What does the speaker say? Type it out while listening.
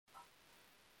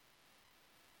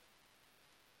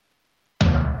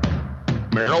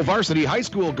Merrill Varsity High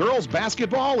School girls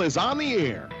basketball is on the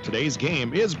air. Today's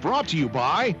game is brought to you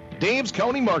by Dave's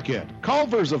County Market,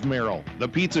 Culver's of Merrill, The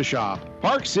Pizza Shop,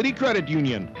 Park City Credit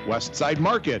Union, Westside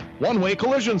Market, One Way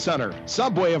Collision Center,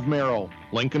 Subway of Merrill,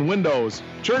 Lincoln Windows,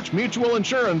 Church Mutual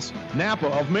Insurance, Napa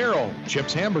of Merrill,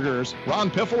 Chips Hamburgers, Ron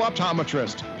Piffle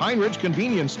Optometrist, Pine Ridge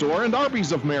Convenience Store and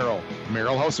Arby's of Merrill,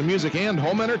 Merrill House of Music and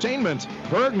Home Entertainment,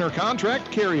 Bergner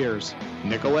Contract Carriers,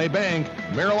 Nicolay Bank,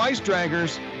 Merrill Ice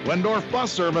Draggers, Wendorf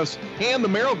Bus Service, and the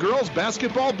Merrill Girls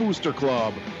Basketball Booster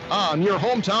Club. On your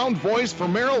hometown voice for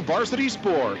Merrill Varsity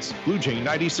Sports, Blue Jay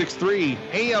 96.3,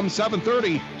 AM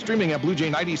 730, streaming at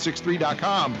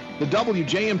bluejay963.com, the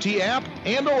WJMT app,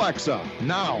 and Alexa.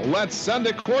 Now, let's send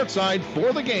it courtside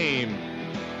for the game.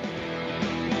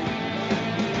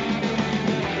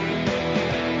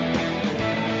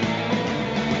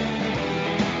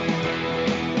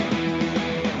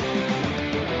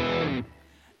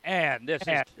 And this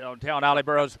is Downtown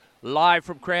Aliboro's live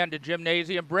from Crandon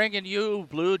Gymnasium, bringing you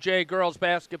Blue Jay girls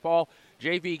basketball.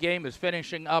 JV game is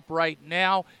finishing up right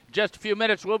now. Just a few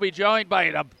minutes, we'll be joined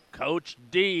by Coach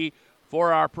D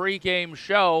for our pregame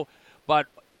show. But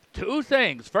two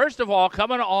things. First of all,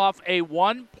 coming off a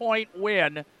 1-point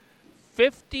win,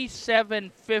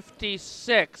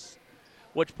 57-56,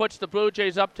 which puts the Blue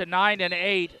Jays up to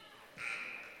 9-8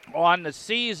 on the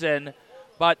season.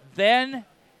 But then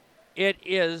it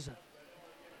is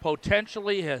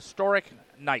potentially a historic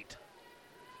night.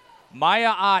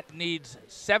 Maya Ott needs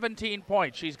 17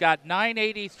 points. She's got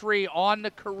 983 on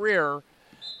the career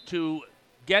to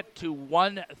get to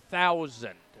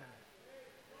 1,000.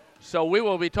 So we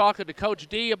will be talking to Coach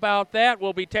D about that.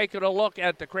 We'll be taking a look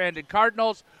at the Crandon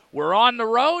Cardinals. We're on the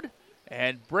road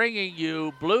and bringing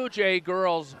you Blue Jay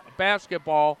girls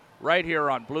basketball right here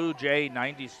on Blue Jay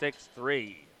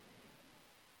 96.3.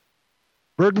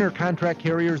 Bergner Contract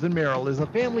Carriers in Merrill is a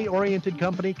family-oriented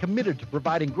company committed to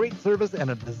providing great service and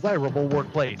a desirable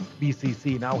workplace.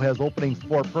 BCC now has openings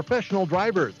for professional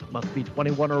drivers. Must be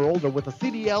 21 or older with a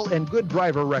CDL and good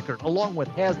driver record, along with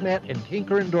hazmat and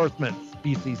tinker endorsements.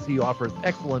 BCC offers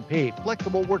excellent pay,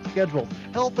 flexible work schedules,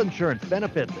 health insurance,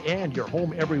 benefits, and your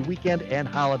home every weekend and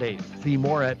holidays. See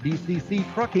more at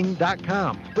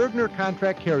bcctrucking.com. Bergner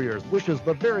Contract Carriers wishes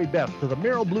the very best to the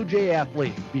Merrill Blue Jay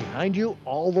athletes. Behind you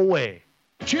all the way.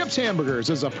 Chips Hamburgers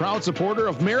is a proud supporter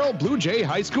of Merrill Blue Jay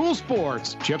High School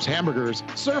sports. Chips Hamburgers,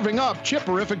 serving up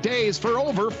chipperific days for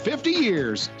over 50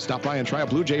 years. Stop by and try a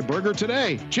Blue Jay burger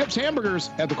today. Chips Hamburgers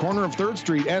at the corner of 3rd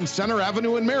Street and Center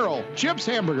Avenue in Merrill. Chips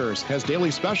Hamburgers has daily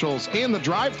specials and the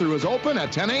drive-thru is open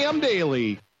at 10 a.m.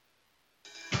 daily.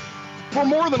 For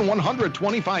more than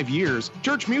 125 years,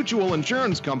 Church Mutual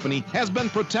Insurance Company has been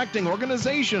protecting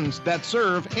organizations that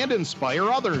serve and inspire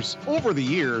others. Over the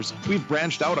years, we've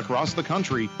branched out across the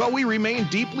country, but we remain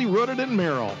deeply rooted in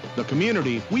Merrill, the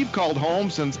community we've called home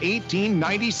since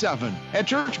 1897. At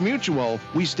Church Mutual,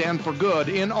 we stand for good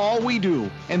in all we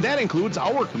do, and that includes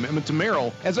our commitment to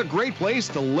Merrill as a great place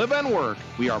to live and work.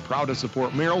 We are proud to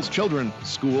support Merrill's children,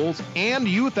 schools, and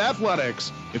youth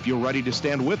athletics. If you're ready to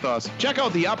stand with us, check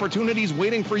out the opportunities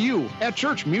waiting for you at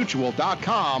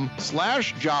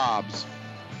churchmutual.com/jobs.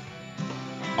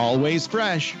 Always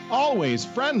fresh, always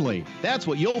friendly. That's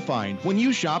what you'll find when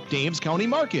you shop Dave's County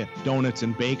Market. Donuts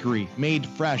and bakery made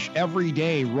fresh every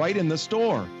day right in the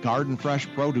store. Garden fresh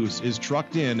produce is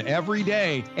trucked in every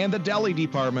day. And the deli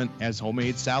department has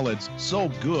homemade salads so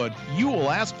good you will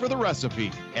ask for the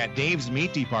recipe. At Dave's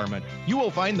Meat Department, you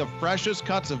will find the freshest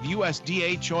cuts of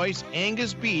USDA choice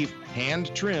Angus beef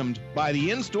hand trimmed by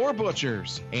the in-store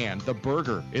butchers. And the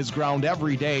burger is ground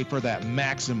every day for that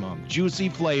maximum juicy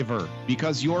flavor,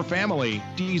 because your family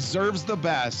deserves the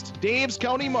best. Dave's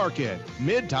County Market,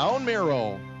 Midtown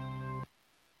Merrill.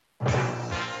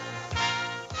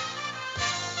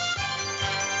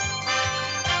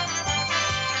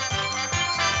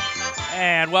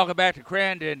 And welcome back to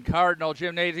Crandon Cardinal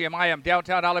Gymnasium. I am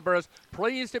Downtown Aliboro's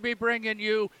pleased to be bringing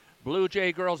you Blue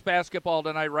Jay girls basketball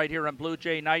tonight right here on Blue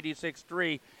Jay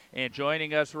 96.3. And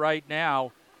joining us right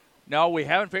now, no, we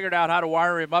haven't figured out how to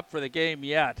wire him up for the game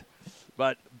yet,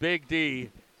 but Big D,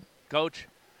 Coach,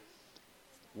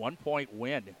 1-point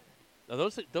win.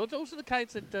 Those are the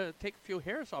kinds that take a few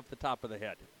hairs off the top of the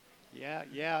head.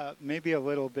 Yeah, maybe a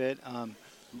little bit.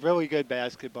 Really good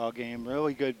basketball game,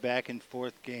 really good back and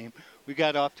forth game. We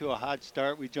got off to a hot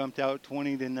start. We jumped out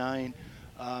 20-9.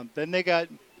 Then they got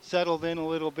settled in a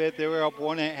little bit. They were up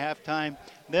 1 at halftime.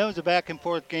 Then it was a back and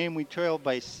forth game. We trailed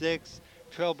by 6,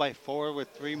 trailed by 4 with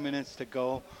 3 minutes to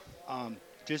go.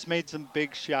 Just made some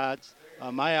big shots.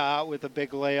 Maya out with a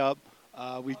big layup.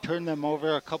 We turned them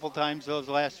over a couple times those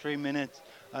last 3 minutes.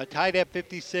 Tied at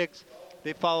 56.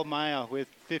 they followed Maya with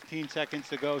 15 seconds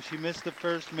to go. She missed the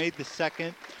first, made the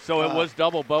second. So it was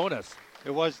double bonus.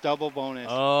 It was double bonus.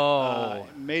 Oh.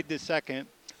 Made the second.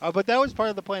 But that was part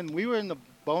of the plan. We were in the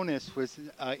bonus with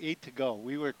 8 to go.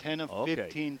 We were 10 of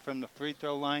 15 from the free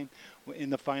throw line in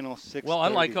the final 6. Well,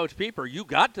 unlike Coach Pieper, you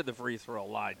got to the free throw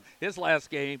line. His last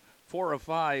game, 4 of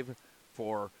 5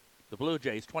 for the Blue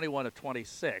Jays, 21 of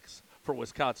 26 for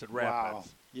Wisconsin Rapids. Wow.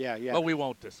 Yeah. But we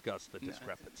won't discuss the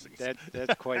discrepancies.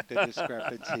 That's quite the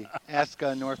discrepancy. Ask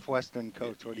Northwestern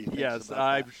coach what he thinks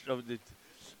about that.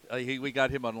 We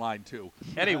got him online too.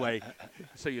 Anyway,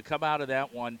 so you come out of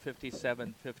that one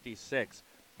 57-56.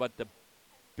 But the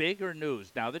bigger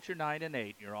news, now that you're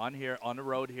 9-8, you're on the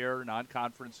road here,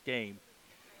 non-conference game,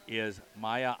 is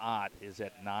Maya Ott is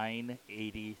at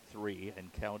 983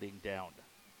 and counting down.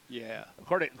 Yeah.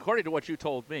 According to what you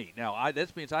told me. Now,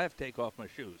 this means I have to take off my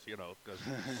shoes, because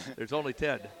there's only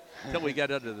 10 until we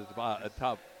get under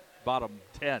the bottom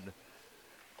 10.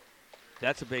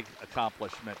 That's a big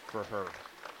accomplishment for her.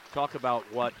 Talk about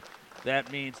what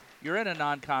that means. You're in a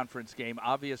non-conference game.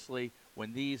 Obviously,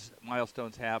 when these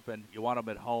milestones happen, you want them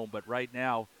at home. But right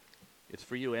now, it's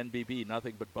for you, NBB,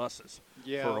 nothing but buses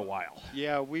for a while.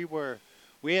 Yeah,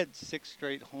 we had 6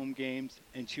 straight home games,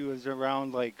 and she was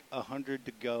around like 100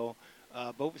 to go.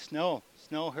 But snow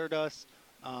hurt us.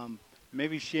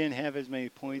 Maybe she didn't have as many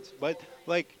points, but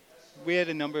we had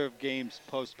a number of games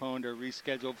postponed or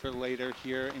rescheduled for later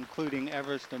here, including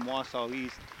Everest and Wausau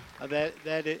East.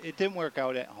 It didn't work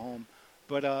out at home,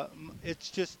 but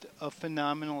it's just a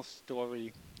phenomenal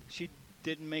story. She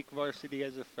didn't make varsity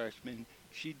as a freshman.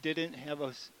 She didn't have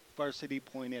a varsity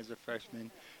point as a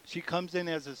freshman. She comes in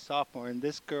as a sophomore, and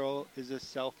this girl is a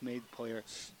self-made player.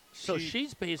 So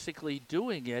she's basically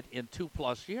doing it in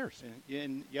 2+ years.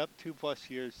 2+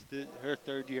 years, her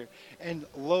third year. And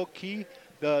low-key,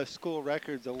 the school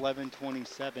record's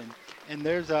 11:27. And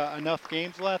there's enough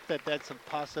games left that's a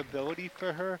possibility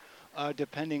for her,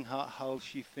 depending how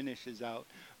she finishes out.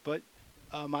 But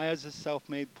Maya's a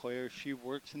self-made player. She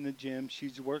works in the gym.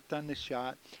 She's worked on the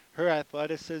shot. Her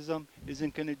athleticism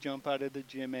isn't going to jump out of the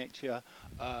gym at you,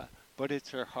 but it's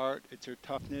her heart, it's her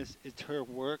toughness, it's her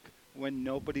work when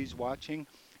nobody's watching,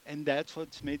 and that's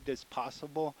what's made this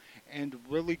possible and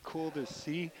really cool to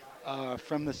see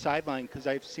from the sideline, because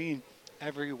I've seen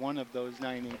every one of those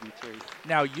 983.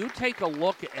 Now, you take a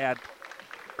look at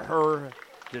her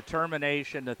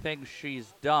determination, the things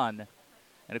she's done,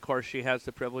 and, of course, she has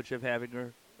the privilege of having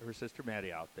her sister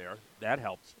Maddie out there. That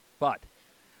helps. But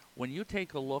when you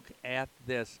take a look at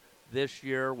this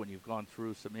year, when you've gone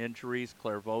through some injuries,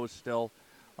 Clairvaux's still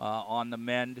on the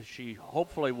mend. She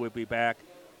hopefully will be back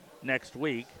next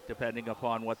week, depending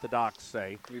upon what the docs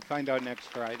say. We find out next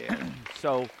Friday.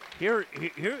 So here's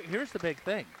the big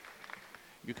thing.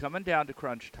 You're coming down to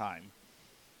crunch time.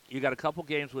 You got a couple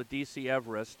games with DC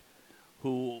Everest,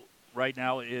 who right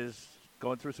now is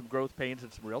going through some growth pains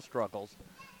and some real struggles.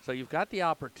 So you've got the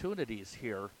opportunities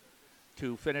here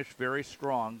to finish very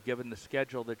strong, given the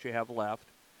schedule that you have left.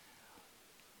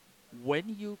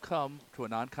 When you come to a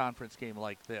non-conference game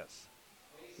like this,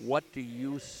 what do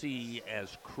you see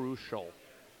as crucial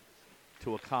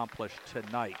to accomplish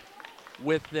tonight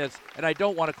with this? And I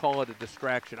don't want to call it a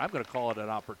distraction. I'm going to call it an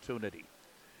opportunity.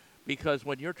 Because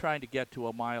when you're trying to get to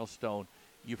a milestone,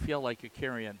 you feel like you're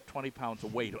carrying 20 pounds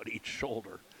of weight on each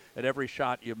shoulder at every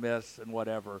shot you miss and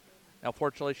whatever. Now,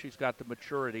 fortunately, she's got the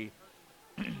maturity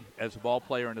as a ball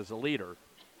player and as a leader.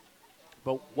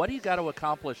 But what do you got to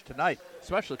accomplish tonight,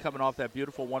 especially coming off that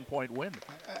beautiful 1-point win?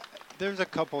 There's a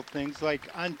couple things. Like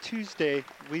on Tuesday,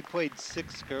 we played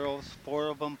 6 girls. 4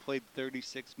 of them played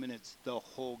 36 minutes the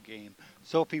whole game.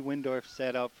 Sophie Windorf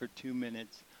sat out for 2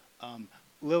 minutes.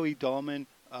 Lily Dahlman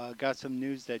got some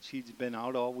news that she's been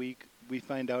out all week. We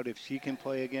find out if she can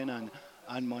play again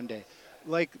on Monday.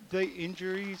 Like the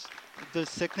injuries, the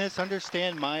sickness,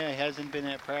 understand Maya hasn't been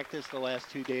at practice the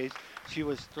last 2 days. She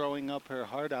was throwing up her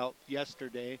heart out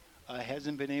yesterday,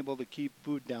 hasn't been able to keep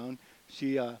food down.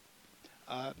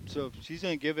 So she's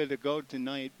going to give it a go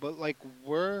tonight. But,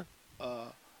 we're a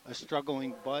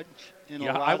struggling bunch in a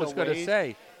lot of ways. Yeah, I was going to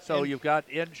say, so you've got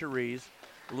injuries.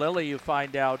 Lily, you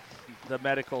find out the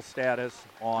medical status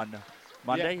on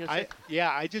Monday?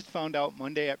 I just found out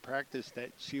Monday at practice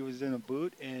that she was in a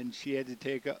boot and she had to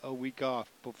take a week off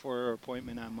before her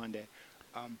appointment on Monday.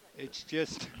 It's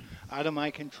just out of my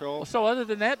control. Well, so other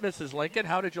than that, Mrs. Lincoln,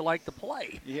 how did you like the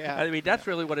play? Yeah. I mean, that's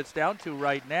really what it's down to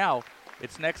right now.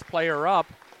 It's next player up.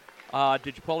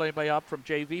 Did you pull anybody up from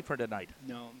JV for tonight?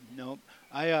 No.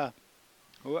 I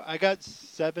got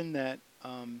 7 that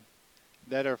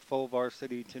are full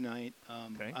varsity tonight.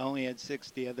 Okay. I only had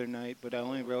 6 the other night, but I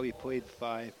only really played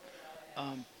 5.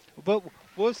 But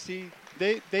we'll see.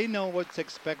 They know what's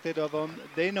expected of them.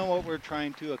 They know what we're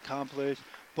trying to accomplish.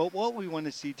 But what we want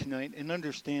to see tonight, and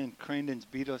understand Crandon's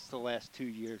beat us the last 2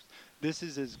 years. This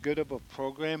is as good of a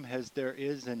program as there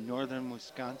is in northern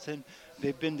Wisconsin.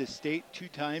 They've been to state 2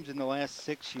 times in the last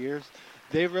 6 years.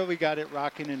 They really got it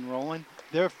rocking and rolling.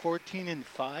 They're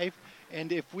 14-5.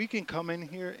 And if we can come in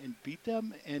here and beat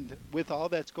them, and with all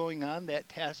that's going on, that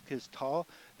task is tall.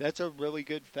 That's a really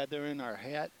good feather in our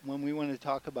hat when we want to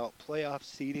talk about playoff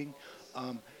seeding.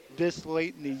 This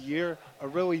late in the year, a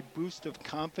really boost of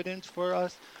confidence for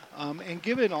us. And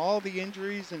given all the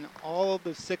injuries and all of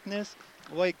the sickness,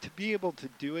 like, to be able to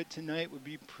do it tonight would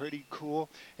be pretty cool.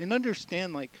 And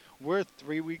understand, like, we're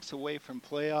 3 weeks away from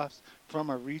playoffs, from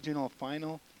a regional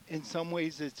final. In some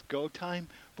ways, it's go time.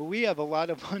 But we have a lot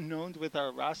of unknowns with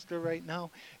our roster right now.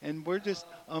 And we're just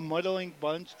a muddling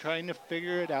bunch trying to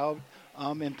figure it out.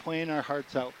 And playing our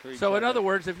hearts out for each other. So, in other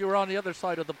words, if you were on the other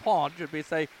side of the pond, you'd be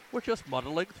say, we're just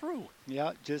muddling through.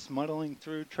 Yeah, just muddling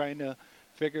through, trying to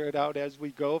figure it out as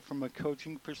we go, from a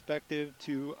coaching perspective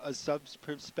to a subs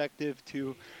perspective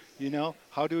to,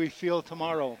 how do we feel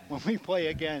tomorrow when we play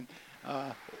again?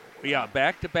 Yeah,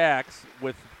 back-to-backs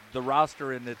with the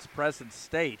roster in its present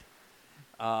state.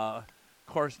 Of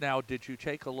course, now, did you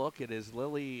take a look at is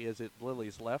it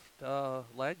Lily's left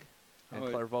leg? And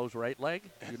Clairvaux's right leg?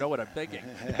 You know what I'm thinking.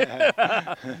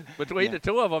 Between the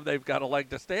two of them, they've got a leg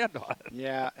to stand on.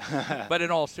 Yeah. But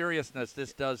in all seriousness,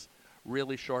 this does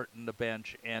really shorten the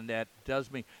bench, and that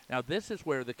does mean – now, this is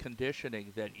where the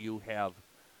conditioning that you have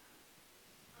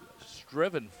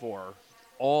striven for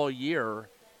all year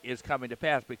is coming to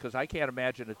pass, because I can't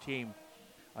imagine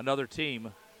another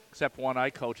team, except one I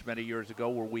coached many years ago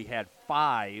where we had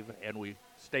 5 and we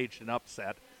staged an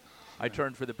upset. I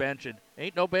turned for the bench, and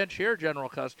ain't no bench here, General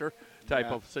Custer, type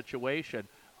of situation.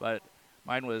 But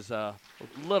mine was a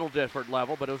little different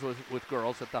level, but it was with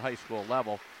girls at the high school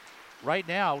level. Right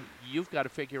now, you've got to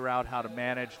figure out how to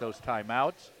manage those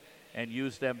timeouts and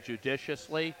use them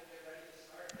judiciously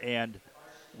and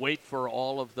wait for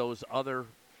all of those other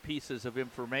pieces of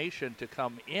information to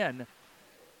come in.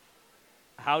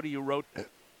 How do you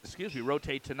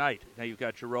rotate tonight? Now you've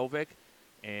got Jurovic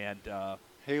and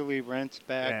Haley Rent's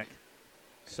back.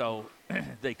 So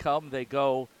they come, they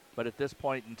go, but at this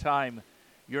point in time,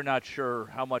 you're not sure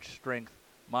how much strength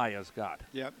Maya's got.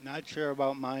 Yep, not sure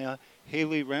about Maya.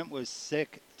 Haley Rent was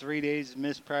sick, 3 days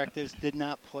missed practice, did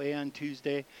not play on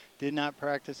Tuesday, did not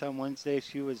practice on Wednesday.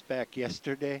 She was back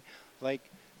yesterday.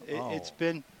 It's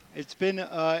been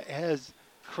as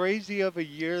crazy of a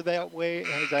year that way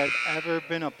as I've ever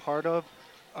been a part of.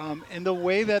 And the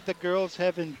way that the girls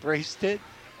have embraced it,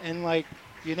 and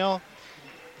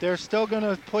they're still going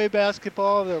to play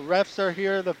basketball. The refs are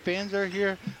here. The fans are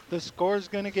here. The score's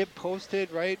going to get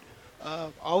posted, right?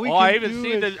 I even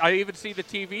see the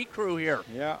TV crew here.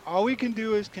 Yeah, all we can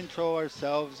do is control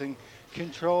ourselves and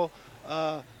control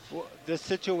the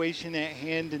situation at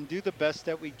hand and do the best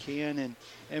that we can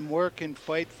and work and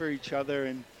fight for each other.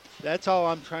 And that's all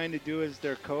I'm trying to do as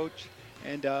their coach.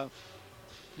 And,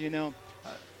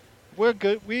 we're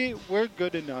good. We're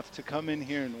good enough to come in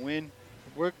here and win.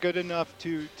 We're good enough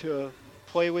to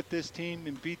play with this team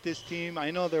and beat this team.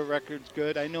 I know their record's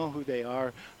good. I know who they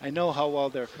are. I know how well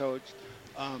they're coached.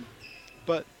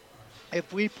 But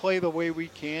if we play the way we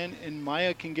can, and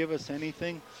Maya can give us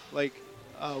anything,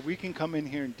 we can come in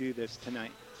here and do this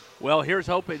tonight. Well, here's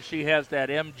hoping she has that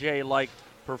MJ-like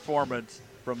performance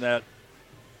from that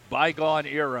bygone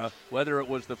era. Whether it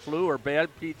was the flu or bad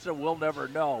pizza, we'll never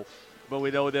know. But we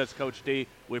know this, Coach D.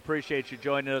 We appreciate you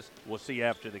joining us. We'll see you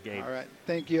after the game. All right.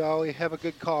 Thank you, Ollie. Have a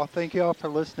good call. Thank you all for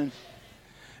listening.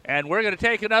 And we're going to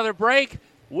take another break.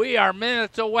 We are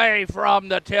minutes away from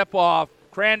the tip-off.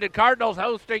 Crandon Cardinals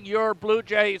hosting your Blue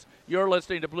Jays. You're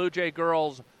listening to Blue Jay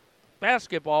Girls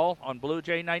Basketball on Blue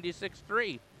Jay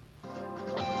 96.3.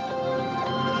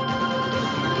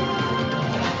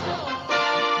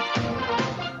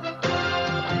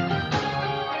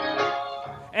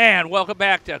 And welcome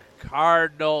back to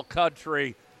Cardinal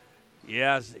Country.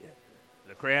 Yes,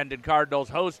 the Crandon Cardinals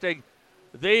hosting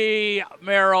the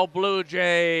Merrill Blue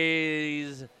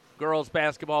Jays girls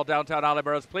basketball downtown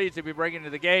Olive. Pleased to be bringing to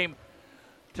the game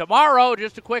tomorrow.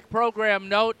 Just a quick program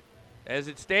note. As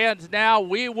it stands now,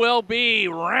 we will be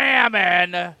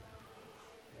ramming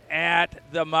at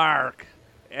the mark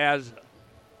as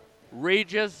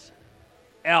Regis,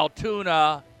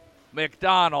 Altoona,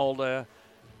 McDonald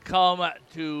come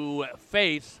to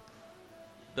face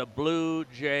the Blue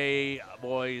Jay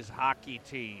boys hockey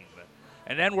team.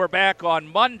 And then we're back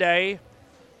on Monday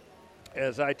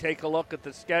as I take a look at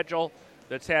the schedule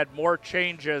that's had more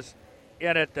changes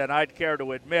in it than I'd care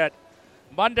to admit.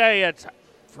 Monday, it's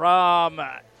from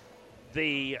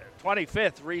the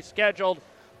 25th, rescheduled.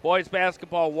 Boys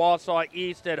basketball, Wausau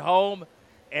East at home.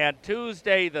 And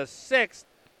Tuesday, the 6th,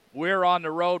 we're on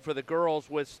the road for the girls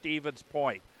with Stevens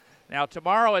Point. Now,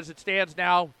 tomorrow, as it stands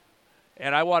now,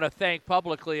 and I want to thank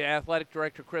publicly Athletic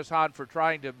Director Chris Hahn for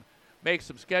trying to make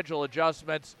some schedule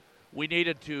adjustments. We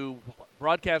needed to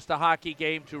broadcast a hockey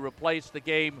game to replace the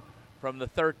game from the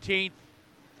 13th.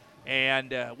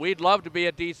 And we'd love to be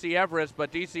at DC Everest,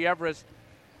 but DC Everest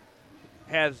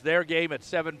has their game at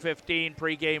 7:15.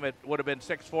 Pregame it would have been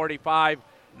 6:45.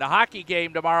 The hockey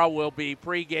game tomorrow will be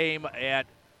pregame at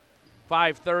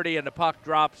 5:30, and the puck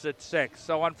drops at 6.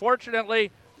 So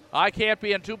unfortunately, I can't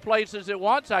be in two places at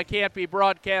once. I can't be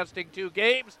broadcasting two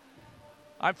games.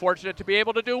 I'm fortunate to be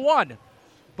able to do one.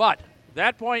 But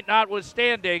that point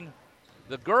notwithstanding,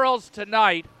 the girls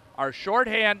tonight are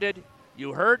shorthanded.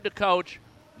 You heard the coach.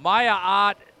 Maya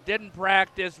Ott didn't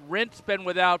practice. Rint's been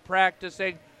without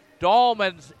practicing.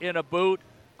 Dahlman's in a boot.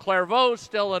 Clairvaux's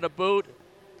still in a boot.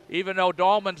 Even though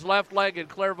Dahlman's left leg and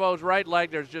Clairvaux's right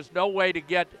leg, there's just no way to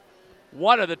get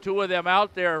one of the two of them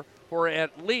out there for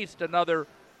at least another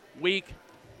week.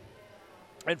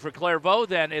 And for Clairvaux,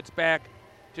 then, it's back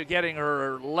to getting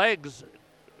her legs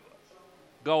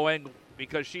going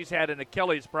because she's had an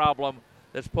Achilles problem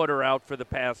that's put her out for the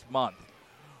past month.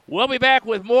 We'll be back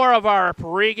with more of our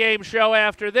pregame show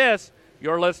after this.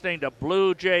 You're listening to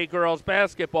Blue Jay Girls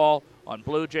Basketball on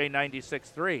Blue Jay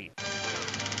 96.3.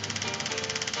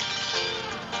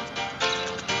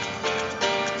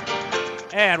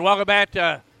 And welcome back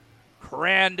to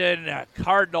Crandon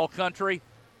Cardinal Country.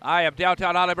 I am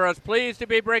downtown Oliver. Pleased to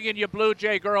be bringing you Blue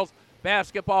Jay Girls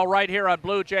Basketball right here on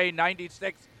Blue Jay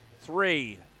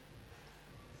 96.3.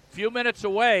 Few minutes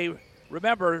away,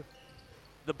 remember,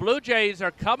 the Blue Jays are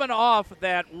coming off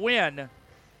that win,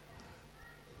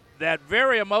 that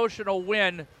very emotional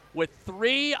win, with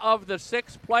 3 of the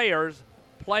 6 players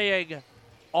playing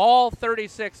all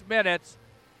 36 minutes,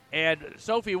 and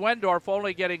Sophie Wendorf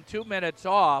only getting 2 minutes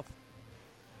off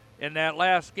in that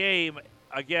last game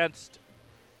against,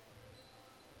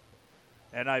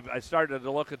 and I started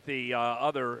to look at the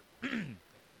other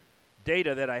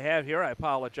data that I have here. I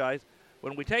apologize.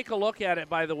 When we take a look at it,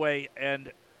 by the way,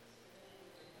 and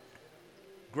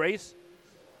Grace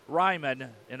Ryman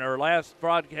in her last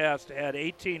broadcast had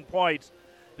 18 points.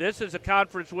 This is a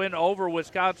conference win over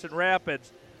Wisconsin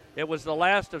Rapids. It was the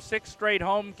last of 6 straight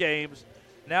home games.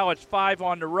 Now it's 5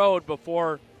 on the road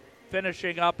before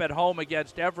finishing up at home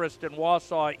against Everest and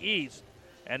Wausau East.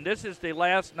 And this is the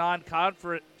last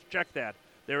non-conference. Check that.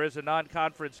 There is a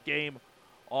non-conference game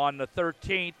on the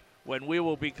 13th when we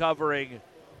will be covering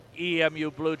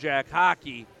EMU Blue Jack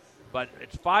hockey. But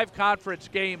it's 5 conference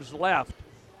games left.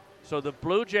 So the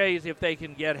Blue Jays, if they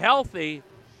can get healthy,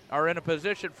 are in a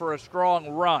position for a strong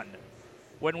run.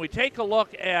 When we take a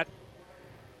look at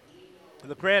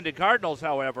the Crandon Cardinals,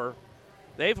 however,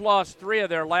 they've lost 3 of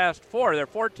their last 4. They're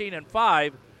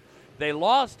 14-5. They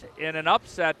lost in an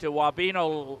upset to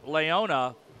Wabeno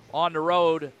Leona on the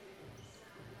road,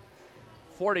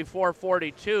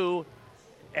 44-42,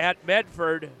 at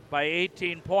Medford by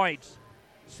 18 points,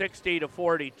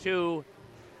 60-42.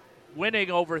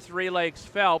 Winning over Three Lakes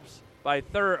Phelps by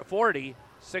 40,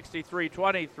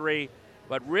 63-23,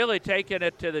 but really taking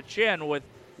it to the chin with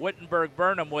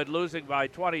Wittenberg-Burnhamwood losing by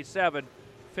 27,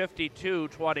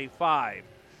 52-25.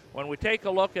 When we take a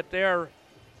look at their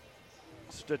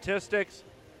statistics,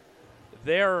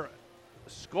 their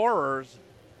scorers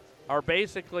are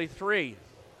basically 3.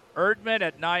 Erdman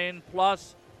at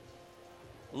 9+,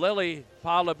 Lily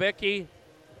Palabicki,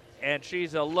 and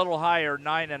she's a little higher,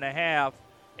 9.5.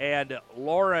 And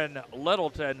Lauren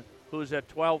Littleton, who's at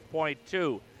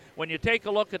 12.2. When you take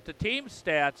a look at the team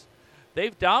stats,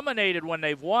 they've dominated when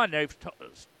they've won. They've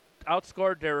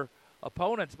outscored their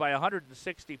opponents by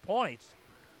 160 points.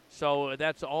 So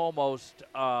that's almost,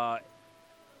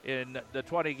 in the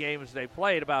 20 games they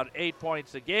played, about 8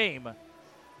 points a game.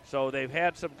 So they've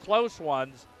had some close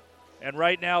ones. And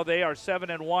right now they are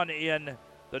 7-1 in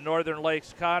the Northern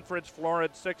Lakes Conference.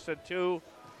 Florence 6-2.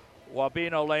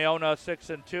 Wabeno Leona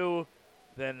 6-2,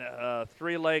 then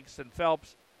Three Lakes and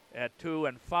Phelps at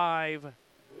 2-5,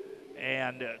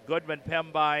 and Goodman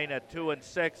Pembine at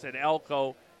 2-6, and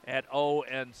Elko at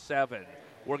 0-7.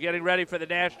 We're getting ready for the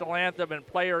national anthem and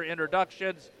player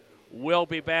introductions. We'll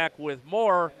be back with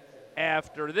more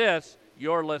after this.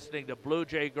 You're listening to Blue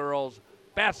Jay Girls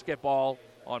Basketball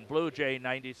on Blue Jay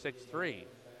 96.3.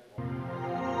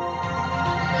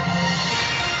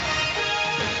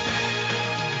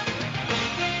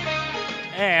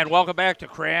 And welcome back to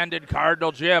Crandon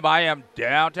Cardinal Gym. I am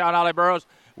downtown Ollie Burrows.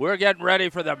 We're getting ready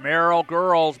for the Merrill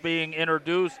girls being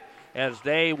introduced as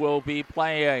they will be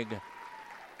playing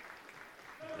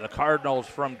the Cardinals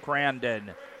from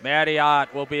Crandon. Maddie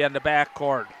Ott will be in the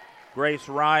backcourt. Grace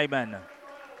Ryman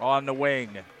on the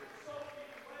wing.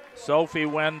 Sophie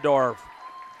Wendorf.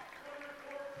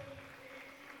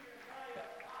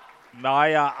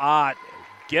 Maya Ott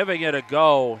giving it a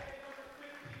go.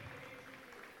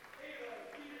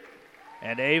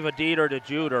 And Ava Dieter to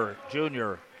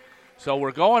Junior. So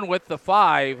we're going with the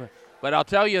 5, but I'll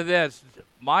tell you this,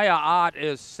 Maya Ott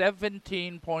is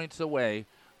 17 points away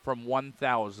from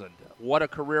 1,000. What a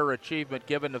career achievement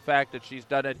given the fact that she's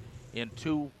done it in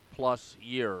 2+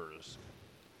 years.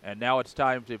 And now it's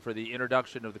time for the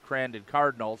introduction of the Crandon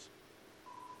Cardinals.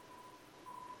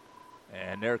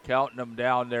 And they're counting them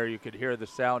down there. You could hear the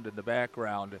sound in the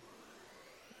background.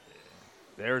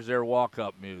 There's their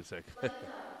walk-up music.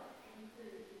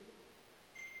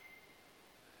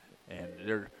 And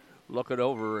they're looking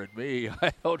over at me.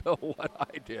 I don't know what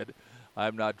I did.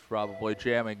 I'm not probably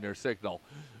jamming their signal.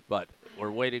 But we're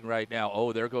waiting right now.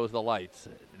 Oh, there goes the lights.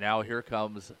 Now here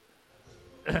comes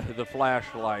the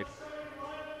flashlight.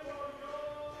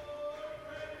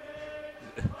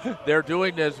 They're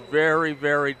doing this very,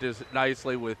 very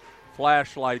nicely with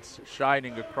flashlights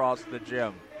shining across the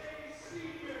gym.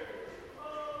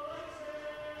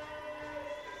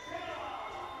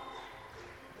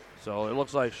 So it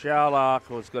looks like Shalak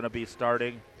was going to be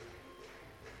starting.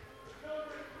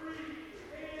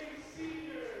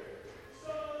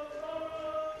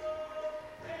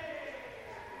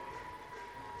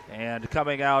 And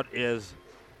coming out is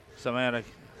Samara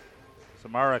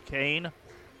Kane.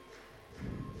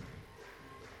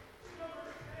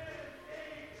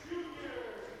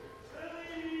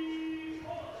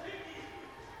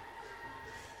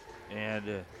 And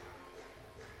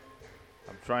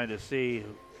I'm trying to see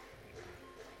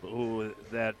who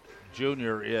that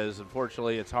junior is.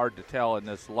 Unfortunately, it's hard to tell in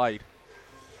this light.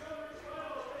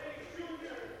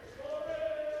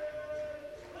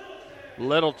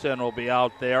 Littleton will be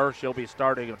out there. She'll be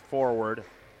starting at forward.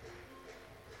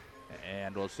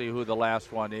 And we'll see who the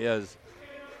last one is.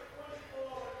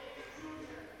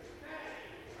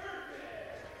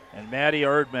 And Maddie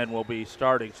Erdman will be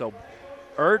starting. So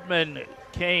Erdman,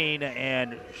 Kane,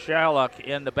 and Shalak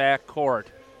in the back court.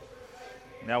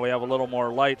 Now we have a little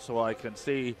more light so I can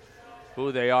see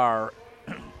who they are.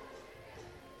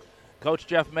 Coach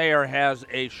Jeff Mayer has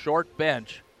a short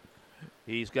bench.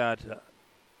 He's got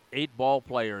 8 ball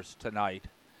players tonight.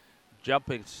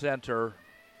 Jumping center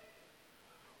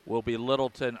will be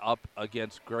Littleton up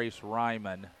against Grace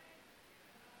Ryman.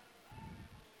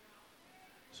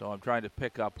 So I'm trying to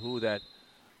pick up who that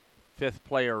 5th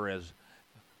player is.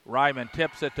 Ryman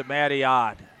tips it to Maddie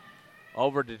Ott.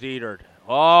 Over to Dietert.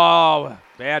 Oh,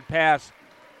 bad pass.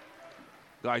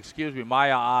 Excuse me,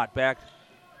 Maya Ott. Back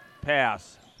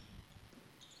pass.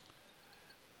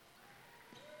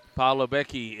 Paula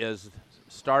Bickey is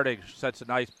starting. Sets a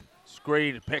nice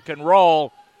screen. Pick and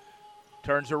roll.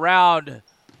 Turns around.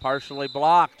 Partially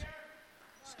blocked.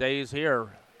 Stays here.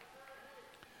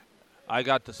 I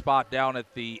got the spot down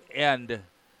at the end.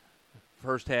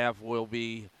 First half will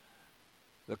be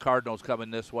the Cardinals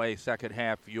coming this way. Second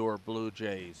half, your Blue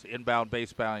Jays. Inbound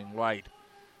basebouncing right.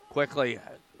 Quickly,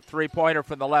 3-pointer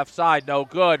from the left side. No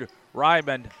good.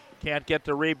 Ryman can't get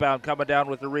the rebound. Coming down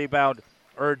with the rebound,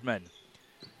 Erdman.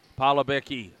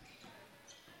 Palabicki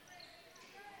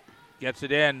gets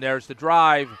it in. There's the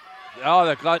drive.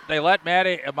 Oh, they let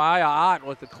Maya Ott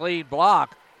with the clean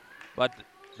block. But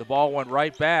the ball went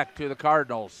right back to the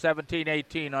Cardinals.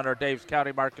 17-18 on our Daves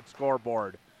County Market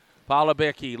scoreboard.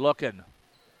 Palabicki looking.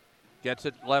 Gets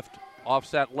it left,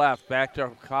 offset left, back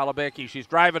to Palabicki. She's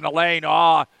driving the lane.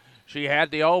 Oh, she had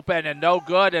the open and no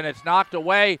good, and it's knocked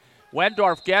away.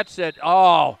 Wendorf gets it.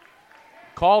 Oh,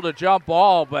 called a jump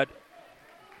ball, but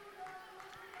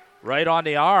right on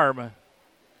the arm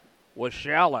was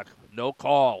Shalak. No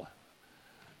call.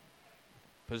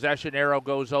 Possession arrow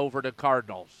goes over to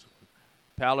Cardinals.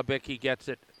 Palabicki gets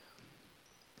it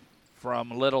from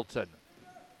Littleton.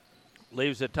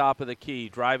 Leaves it top of the key.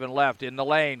 Driving left in the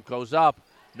lane. Goes up.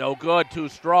 No good. Too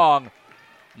strong.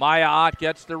 Maya Ott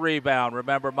gets the rebound.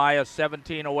 Remember, Maya's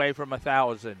 17 away from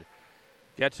 1,000.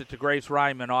 Gets it to Grace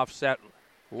Ryman. Offset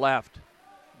left.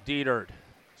 Dietert.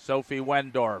 Sophie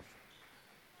Wendorf.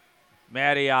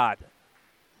 Maddie Ott.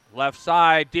 Left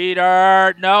side.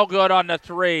 Dietert. No good on the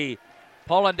 3.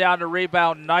 Pulling down the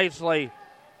rebound nicely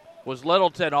was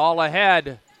Littleton, all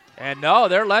ahead. And no,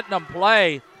 they're letting them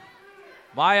play.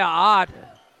 Maya Ott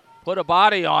put a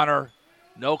body on her.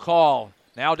 No call.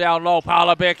 Now down low.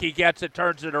 Palabicki gets it,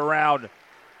 turns it around.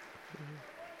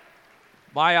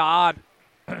 Maya Ott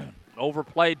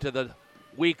overplayed to the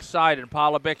weak side, and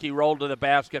Palabicki rolled to the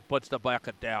basket, puts the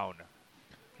bucket down.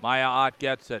 Maya Ott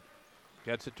gets it.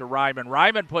 Gets it to Ryman.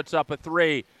 Ryman puts up a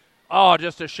three. Oh,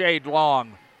 just a shade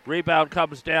long. Rebound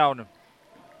comes down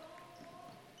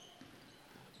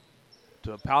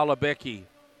to Palabicki.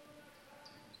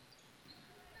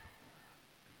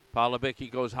 Palabicki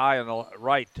goes high on the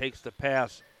right, takes the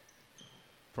pass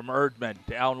from Erdman.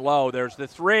 Down low, there's the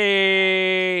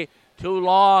three. Too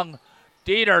long.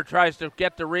 Dieter tries to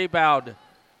get the rebound.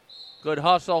 Good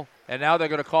hustle, and now they're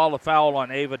going to call a foul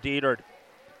on Ava Dieter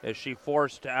as she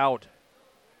forced out.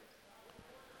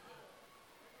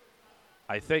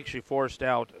 I think she forced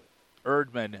out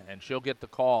Erdman, and she'll get the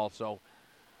call. So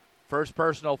first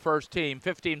personal, first team.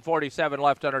 15:47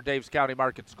 left on our Daves County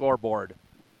Market scoreboard.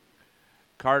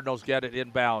 Cardinals get it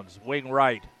inbounds. Wing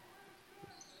right.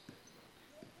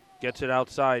 Gets it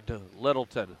outside to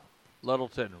Littleton.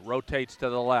 Littleton rotates to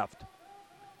the left.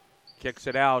 Kicks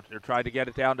it out. They're trying to get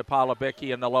it down to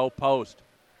Palabicki in the low post.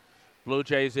 Blue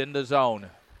Jays in the zone.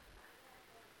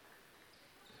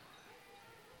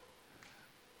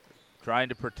 Trying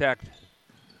to protect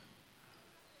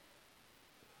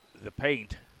the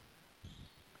paint.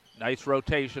 Nice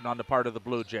rotation on the part of the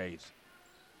Blue Jays.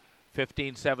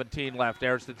 15-17 left.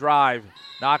 There's the drive.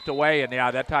 Knocked away, and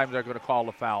yeah, that time they're going to call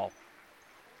the foul.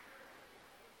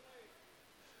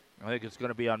 I think it's going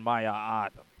to be on Maya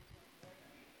Ott.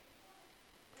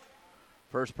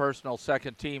 First personal,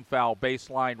 second team foul.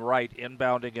 Baseline right.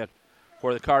 Inbounding it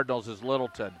for the Cardinals is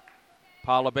Littleton.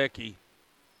 Palabicki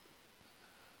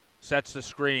sets the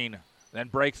screen, then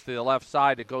breaks to the left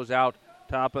side. It goes out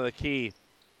top of the key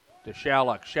to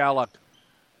Shallock. Shallock,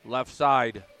 left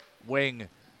side, wing.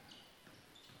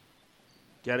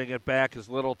 Getting it back is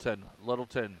Littleton.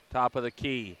 Littleton, top of the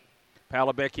key.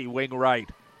 Palabicki, wing right.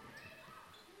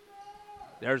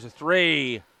 There's a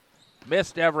three.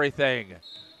 Missed everything.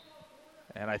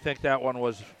 And I think that one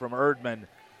was from Erdman.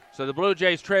 So the Blue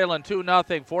Jays trailing 2-0,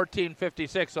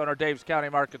 14:56 on our Daves County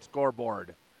Market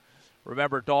scoreboard.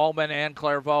 Remember, Dahlman and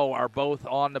Clairvaux are both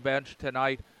on the bench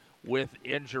tonight with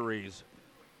injuries.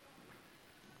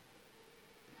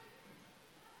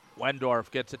 Wendorf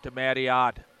gets it to Maddie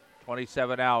Ott.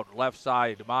 27 out, left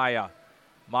side, Maya.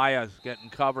 Maya's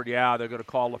getting covered. Yeah, they're going to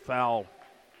call the foul.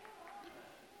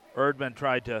 Erdman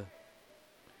tried to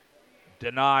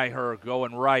deny her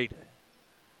going right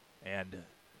and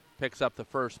picks up the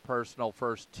first personal,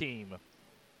 first team.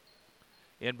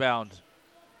 Inbounds,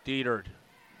 Dietert,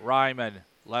 Ryman,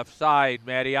 left side,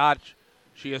 Maddie Ott.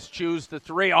 She eschews the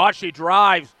three. Oh, she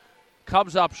drives,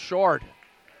 comes up short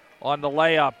on the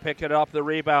layup. Picking up the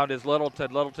rebound is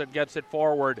Littleton. Littleton gets it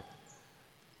forward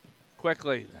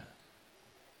quickly.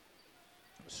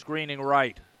 Screening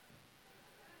right.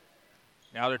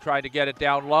 Now they're trying to get it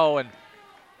down low, and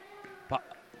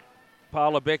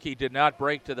Palabicki did not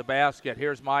break to the basket.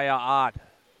 Here's Maya Ott.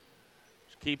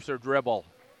 She keeps her dribble.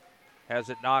 Has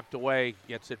it knocked away,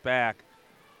 gets it back.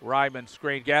 Ryman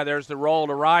screen. Yeah, there's the roll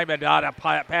to Ryman. Out of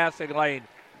passing lane.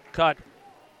 Cut.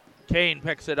 Kane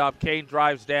picks it up. Kane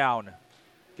drives down.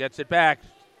 Gets it back.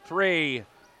 Three.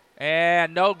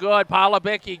 And no good.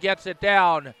 Palabicki gets it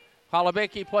down.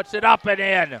 Palabicki puts it up and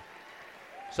in.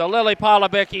 So Lily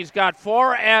Palabicki's got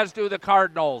four, as do the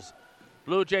Cardinals.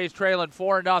 Blue Jays trailing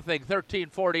 4-0,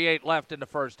 13:48 left in the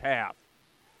first half.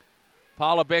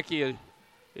 Palabicki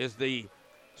is the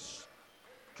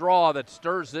straw that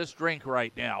stirs this drink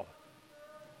right now.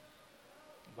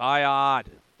 Maya Ott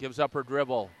gives up her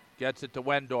dribble, gets it to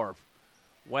Wendorf.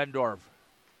 Wendorf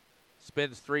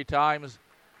spins three times,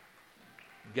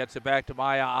 and gets it back to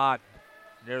Maya Ott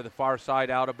near the far side,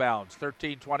 out of bounds.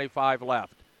 13:25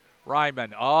 left. Ryman,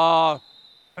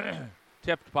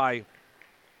 tipped by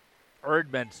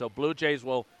Erdman, so Blue Jays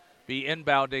will be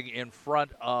inbounding in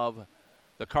front of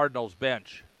the Cardinals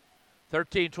bench.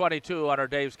 13:22 on our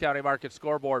Daves County Market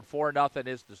scoreboard. 4-0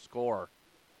 is the score.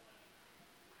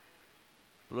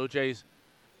 Blue Jays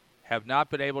have not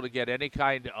been able to get any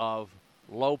kind of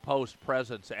low post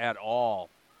presence at all.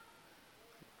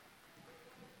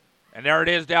 And there it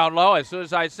is down low as soon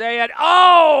as I say it.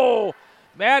 Oh!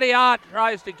 Maddie Ott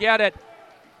tries to get it,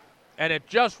 and it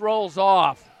just rolls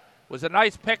off. It was a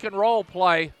nice pick and roll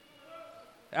play.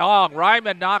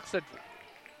 Ryman knocks it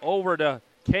over to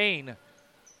Kane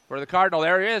for the Cardinal.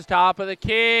 There he is, top of the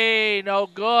key. No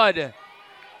good.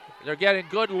 They're getting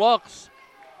good looks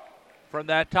from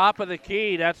that top of the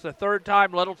key. That's the third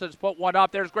time Littleton's put one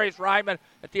up. There's Grace Ryman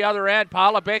at the other end.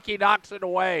 Palabicki knocks it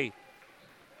away.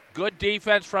 Good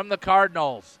defense from the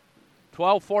Cardinals.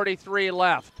 12:43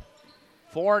 left.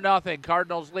 4-0.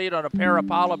 Cardinals lead on a pair of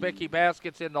Palabicki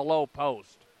baskets in the low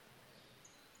post.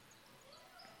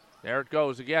 There it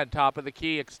goes again, top of the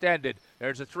key, extended.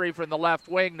 There's a three from the left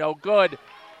wing, no good.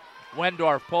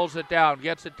 Wendorf pulls it down,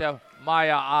 gets it to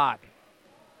Maya Ott.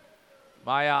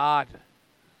 Maya Ott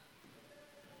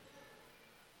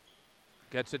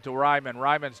gets it to Ryman.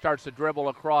 Ryman starts to dribble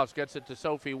across, gets it to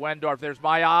Sophie Wendorf. There's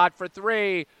Maya Ott for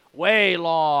three, way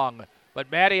long. But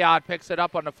Maddie Ott picks it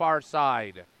up on the far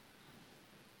side.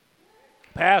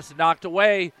 Pass knocked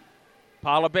away.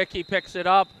 Polabicki picks it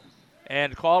up,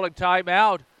 and calling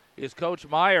timeout is Coach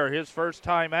Meyer, his first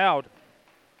timeout.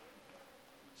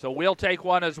 So we'll take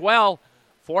one as well.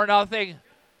 4-0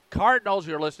 Cardinals.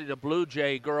 You're listening to Blue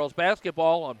Jay girls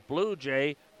basketball on Blue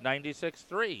Jay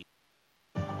 96.3.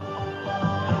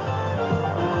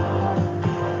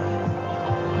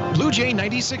 Blue Jay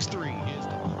 96.3 is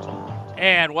the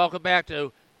And welcome back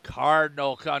to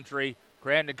Cardinal Country.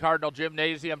 Crandon Cardinal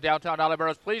Gymnasium, downtown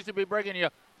Olivera. Pleased to be bringing you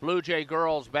Blue Jay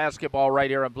girls basketball right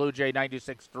here on Blue Jay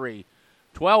 96.3.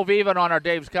 12 even on our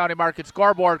Davis County Market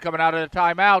scoreboard coming out of the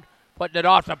timeout, putting it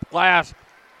off the glass.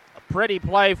 A pretty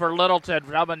play for Littleton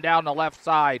coming down the left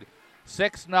side.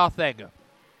 6-0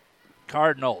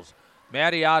 Cardinals.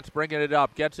 Maddie Ott's bringing it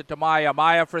up, gets it to Maya.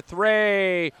 Maya for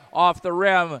three, off the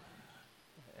rim.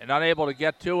 And unable to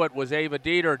get to it was Ava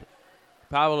Dietert.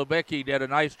 Pavlovicki did a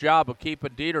nice job of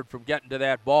keeping Dietert from getting to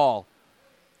that ball.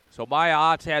 So Maya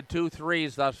Ott's had 2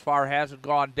 threes thus far, hasn't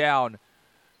gone down.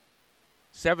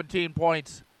 17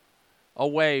 points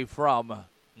away from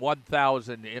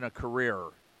 1,000 in a career.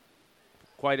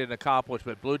 Quite an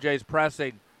accomplishment. Blue Jays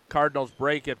pressing. Cardinals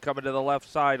break it, coming to the left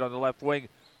side on the left wing.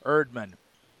 Erdman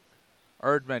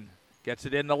gets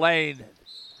it in the lane.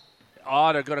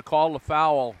 Oh, they're going to call the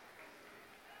foul.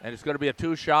 And it's going to be a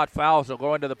 2-shot foul, so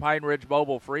going to the Pine Ridge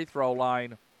Mobile free throw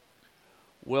line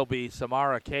will be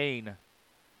Samara Kane.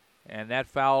 And that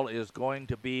foul is going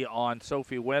to be on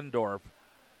Sophie Wendorf.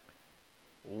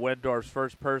 Wendorf's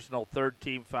first personal,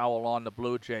 third-team foul on the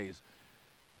Blue Jays.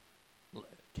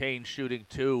 Kane shooting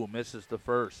 2, misses the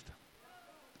first.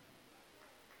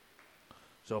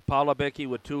 So Polabicki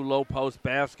with 2 low-post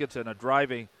baskets and a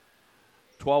driving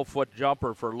 12-foot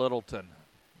jumper for Littleton.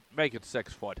 Make it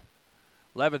 6 foot.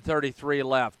 11:33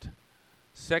 left.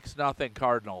 6-0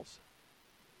 Cardinals.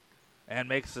 And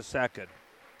makes the second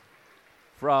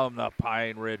from the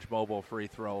Pine Ridge Mobile free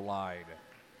throw line.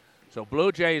 So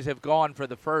Blue Jays have gone for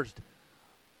the first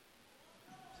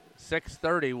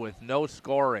 6:30 with no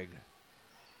scoring.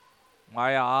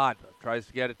 Maya Ott tries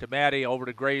to get it to Maddie, over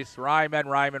to Grace Ryman.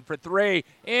 Ryman for three,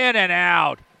 in and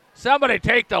out. Somebody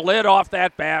take the lid off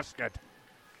that basket.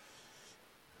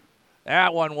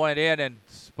 That one went in and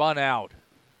spun out.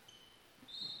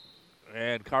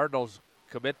 And Cardinals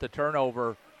commit the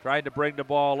turnover, trying to bring the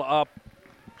ball up.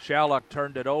 Shallock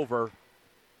turned it over.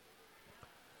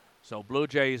 So Blue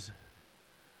Jays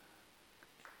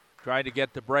trying to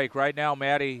get the break. Right now,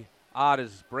 Maddie Ott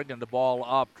is bringing the ball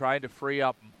up, trying to free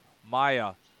up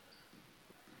Maya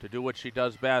to do what she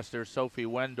does best. There's Sophie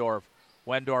Wendorf.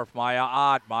 Wendorf, Maya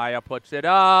Ott. Maya puts it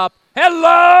up.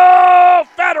 Hello,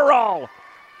 Federal!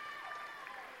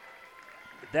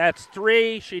 That's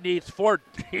 3. She needs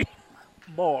 14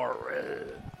 more.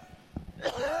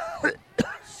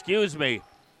 Excuse me.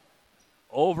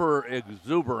 Over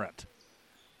exuberant.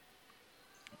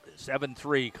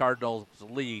 7-3 Cardinals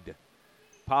lead.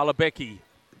 Polabicki,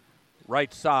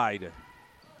 right side.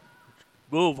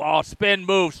 Move, spin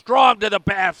move, strong to the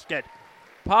basket.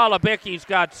 Polabicki's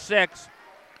got 6.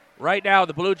 Right now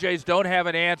the Blue Jays don't have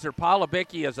an answer.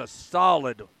 Polabicki is a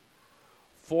solid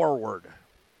forward.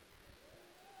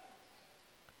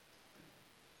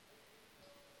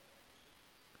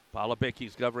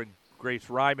 Polabicki's covering Grace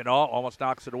Ryman. Almost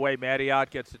knocks it away. Maddie Ott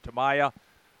gets it to Maya.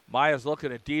 Maya's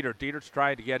looking at Dietert. Dietert's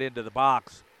trying to get into the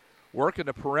box. Working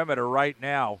the perimeter right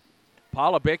now.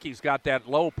 Polabicki's got that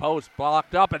low post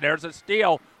blocked up, and there's a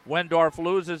steal. Wendorf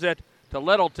loses it to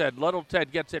Littleton. Littleton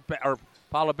gets it back, or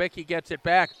Polabicki gets it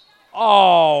back.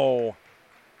 Oh!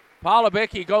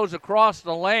 Polabicki goes across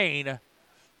the lane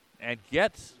and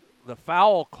gets the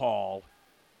foul call.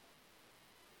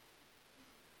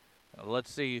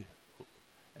 Let's see.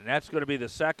 And that's going to be the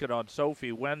second on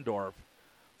Sophie Wendorf.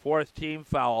 4th team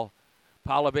foul.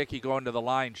 Polabicki going to the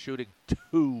line, shooting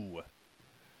 2.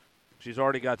 She's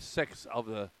already got 6 of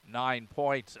the 9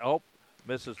 points. Oh,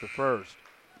 misses the first.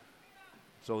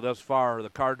 So thus far, the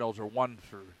Cardinals are 1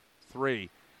 for 3.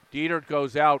 Dietert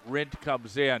goes out. Rindt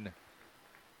comes in.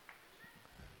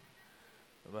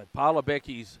 But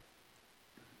Polabicki's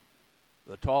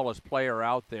the tallest player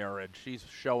out there, and she's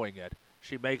showing it.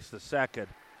 She makes the second.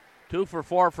 2 for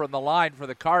 4 from the line for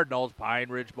the Cardinals. Pine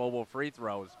Ridge Mobile free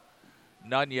throws.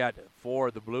 None yet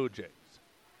for the Blue Jays.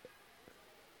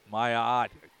 Maya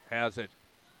Ott has it.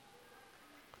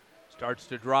 Starts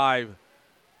to drive.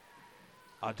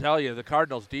 I'll tell you, the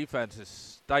Cardinals' defense is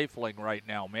stifling right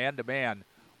now, man-to-man.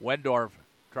 Wendorf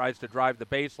tries to drive the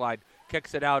baseline,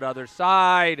 kicks it out other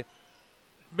side.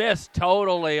 Missed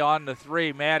totally on the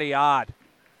three, Maddie Ott.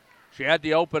 She had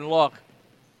the open look.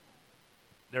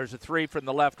 There's a three from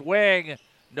the left wing.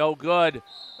 No good.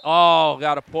 Oh,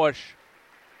 got a push.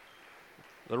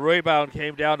 The rebound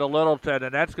came down to Littleton,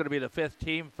 and that's going to be the 5th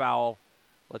team foul.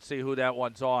 Let's see who that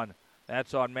one's on.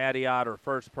 That's on Maddie Ott, her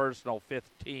first personal,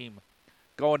 5th team.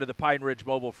 Going to the Pine Ridge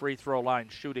Mobile free throw line,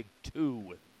 shooting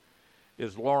 2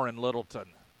 is Lauren Littleton.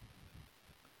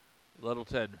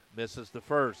 Littleton misses the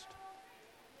first.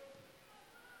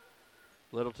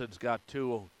 Littleton's got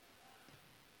 2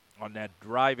 on that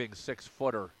driving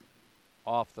 6-footer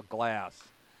off the glass.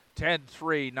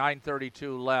 10-3,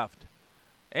 9:32 left.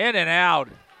 In and out.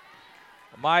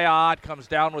 Maya Ott comes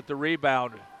down with the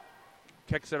rebound.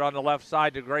 Kicks it on the left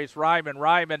side to Grace Ryman.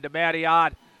 Ryman to Maddie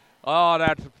Ott. Oh,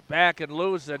 that's back and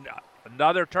loose, and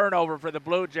another turnover for the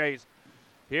Blue Jays.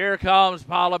 Here comes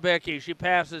Palabicki. She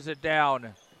passes it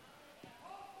down.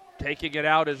 Taking it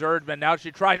out is Erdman. Now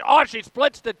she tries. Oh, she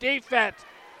splits the defense.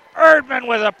 Erdman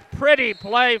with a pretty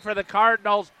play for the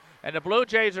Cardinals, and the Blue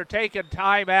Jays are taking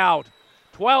time out.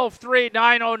 12-3,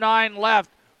 9:09 left.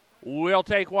 We'll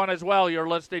take one as well. You're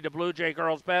listening to Blue Jay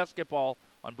Girls Basketball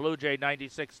on Blue Jay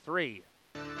 96.3.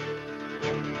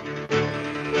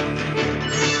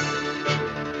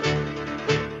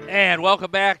 And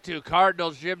welcome back to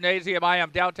Cardinals Gymnasium. I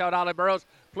am downtown Olive Burrows.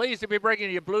 Pleased to be bringing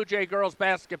you Blue Jay Girls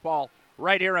Basketball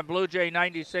right here on Blue Jay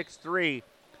 96.3.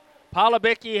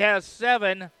 Palabicki has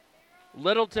 7.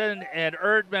 Littleton and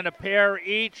Erdman a pair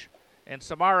each. And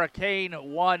Samara Kane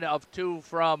 1 of 2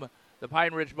 from the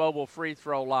Pine Ridge Mobile free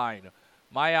throw line.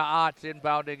 Maya Ott's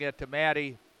inbounding it to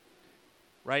Maddie.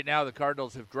 Right now the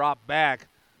Cardinals have dropped back.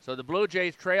 So the Blue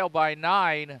Jays trail by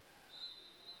 9,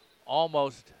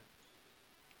 almost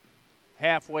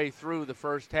halfway through the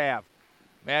first half.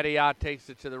 Maddie Ott takes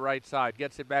it to the right side,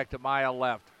 gets it back to Maya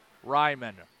left.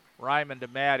 Ryman to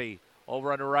Maddie.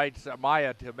 Over on the right side,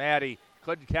 Maya to Maddie.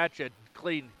 Couldn't catch it.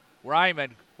 Clean.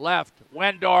 Ryman left.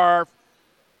 Wendorf.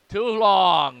 Too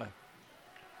long.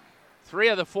 3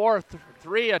 of the 4,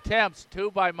 3 attempts,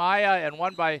 2 by Maya and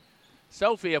 1 by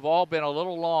Sophie have all been a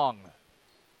little long.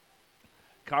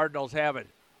 Cardinals have it.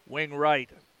 Wing right.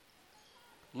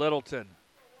 Littleton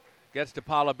gets to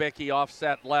Palabicki,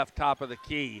 offset left, top of the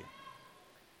key.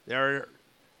 There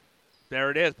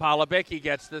it is. Palabicki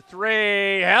gets the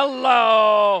 3.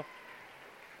 Hello!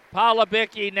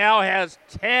 Palabicki now has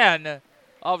 10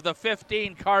 of the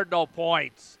 15 Cardinal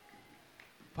points.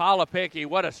 Palabicki,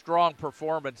 what a strong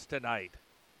performance tonight.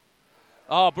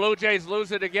 Oh, Blue Jays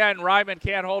lose it again. Ryman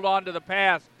can't hold on to the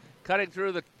pass. Cutting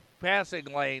through the passing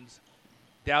lanes.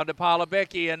 Down to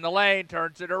Palabicki in the lane.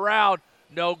 Turns it around.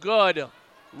 No good.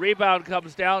 Rebound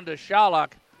comes down to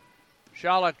Shalak.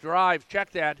 Shalak drives.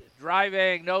 Check that.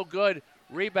 Driving. No good.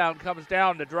 Rebound comes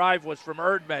down. The drive was from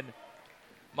Erdman.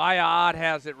 Maya Ott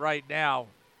has it right now.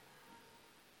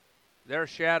 They're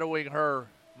shadowing her.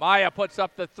 Maya puts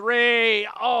up the 3.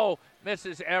 Oh,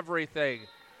 misses everything.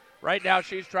 Right now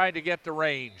she's trying to get to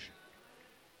range.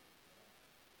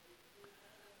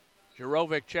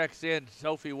 Jarovic checks in.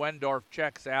 Sophie Wendorf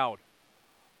checks out.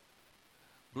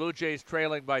 Blue Jays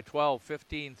trailing by 12,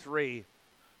 15-3.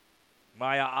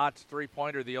 Maya Ott's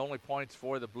three-pointer, the only points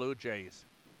for the Blue Jays.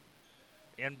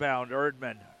 Inbound,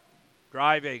 Erdman.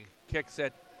 Driving, kicks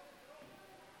it.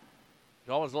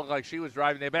 It almost looked like she was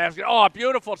driving the basket. Oh, a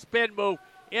beautiful spin move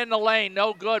in the lane.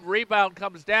 No good. Rebound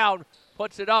comes down.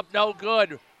 Puts it up. No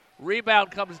good. Rebound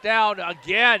comes down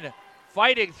again.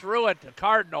 Fighting through it. The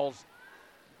Cardinals.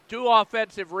 2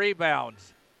 offensive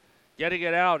rebounds. Getting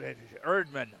it out.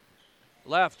 Erdman.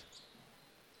 Left.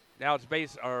 Now it's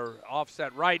base or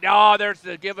offset right. Oh, there's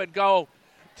the give and go.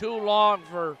 Too long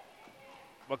for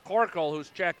McCorkle, who's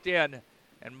checked in.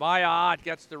 And Maya Ott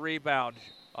gets the rebound.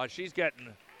 She's getting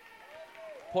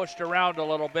pushed around a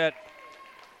little bit.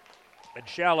 And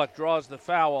Shalak draws the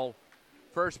foul.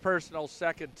 First personal,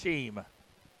 second team.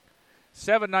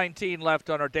 7:19 left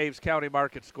on our Daves County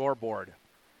Market scoreboard.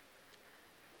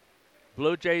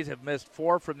 Blue Jays have missed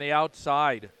 4 from the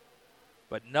outside,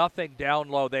 but nothing down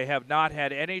low. They have not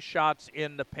had any shots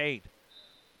in the paint.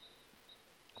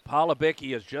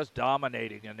 Palabicki is just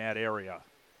dominating in that area.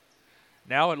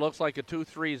 Now it looks like a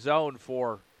 2-3 zone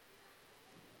for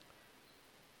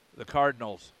the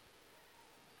Cardinals.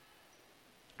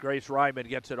 Grace Ryman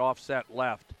gets it offset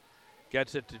left.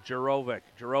 Gets it to Jarovic.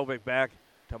 Jarovic back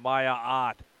to Maya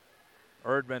Ott.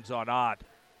 Erdman's on Ott.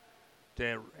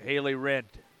 To Haley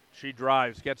Rint. She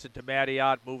drives. Gets it to Maddie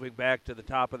Ott, moving back to the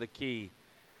top of the key.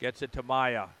 Gets it to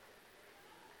Maya.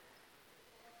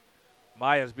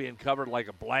 Maya's being covered like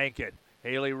a blanket.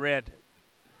 Haley Rint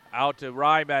out to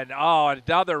Ryman. Oh,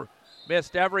 another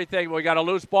missed everything. We got a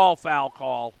loose ball foul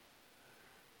call.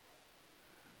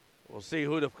 We'll see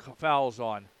who the foul's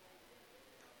on.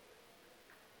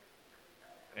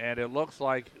 And it looks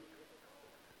like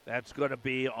that's going to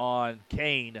be on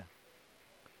Kane.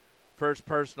 First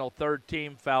personal, third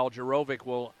team foul. Jarovic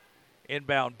will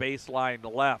inbound baseline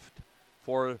left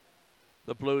for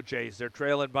the Blue Jays. They're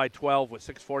trailing by 12 with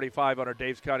 6:45 on our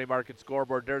Daves County Market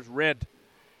scoreboard. There's Rint.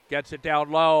 Gets it down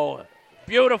low.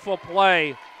 Beautiful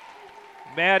play.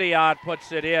 Mattiot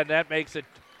puts it in. That makes it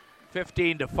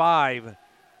 15-5.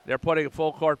 They're putting a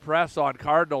full court press on.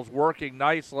 Cardinals working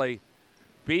nicely.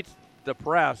 Beats the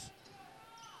press.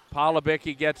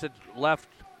 Palabicki gets it left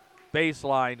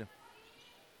baseline.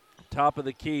 Top of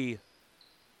the key.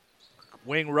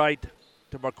 Wing right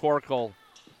to McCorkle.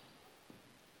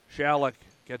 Shalik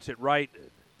gets it right.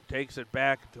 Takes it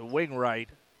back to wing right.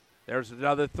 There's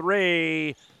another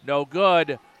three. No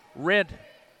good. Rint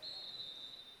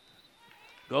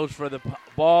goes for the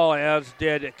ball, as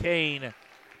did Kane.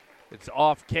 It's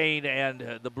off Kane,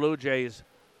 and the Blue Jays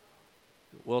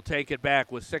will take it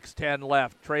back with 6:10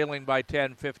 left, trailing by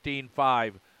 10,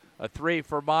 15-5. A 3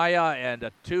 for Maya and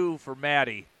a 2 for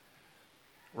Maddie.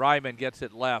 Ryman gets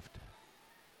it left.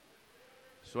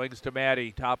 Swings to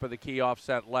Maddie, top of the key,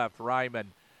 offset left.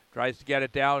 Ryman tries to get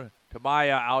it down to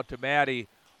Maya, out to Maddie,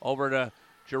 over to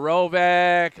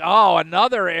Jarovic. Oh,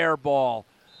 another air ball.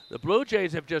 The Blue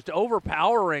Jays have just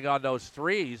overpowering on those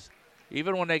threes.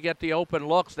 Even when they get the open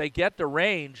looks, they get the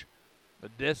range.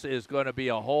 But this is going to be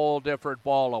a whole different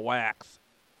ball of wax.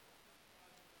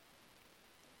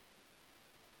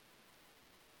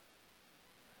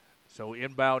 So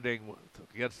inbounding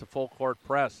against the full court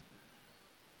press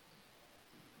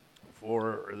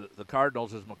for the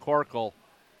Cardinals is McCorkle.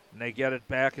 And they get it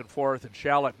back and forth, and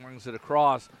Shalik brings it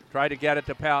across. Try to get it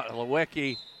to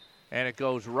Lewicki, and it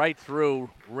goes right through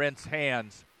Rint's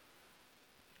hands.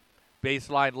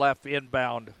 Baseline left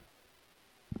inbound.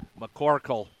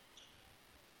 McCorkle.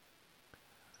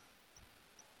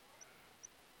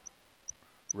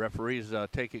 Referee's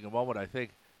taking a moment, I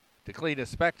think, to clean his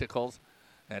spectacles.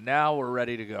 And now we're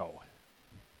ready to go.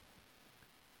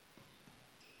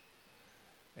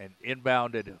 And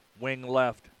inbounded wing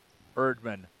left,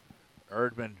 Erdman.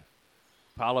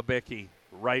 Palabicki,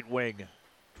 right wing,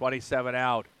 27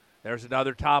 out. There's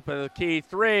another top of the key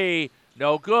three.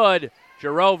 No good.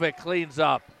 Jarovic cleans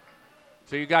up.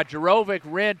 So you got Jarovic,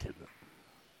 Rint,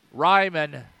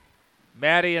 Ryman,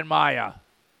 Maddie, and Maya.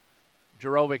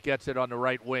 Jarovic gets it on the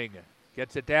right wing.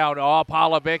 Gets it down. Oh,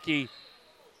 Palabicki.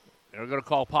 They're going to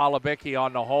call Palabicki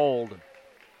on the hold.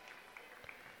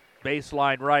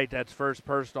 Baseline right. That's first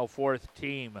personal, fourth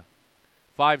team.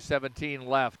 5:17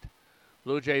 left.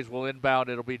 Blue Jays will inbound.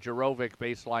 It'll be Jarovic,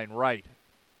 baseline right.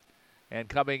 And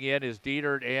coming in is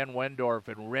Dietert and Wendorf,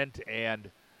 and Rint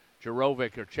and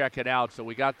Jarovic are checking out. So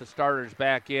we got the starters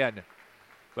back in.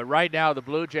 But right now the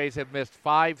Blue Jays have missed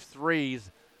 5 threes,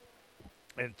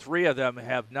 and 3 of them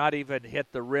have not even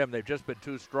hit the rim. They've just been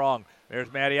too strong. There's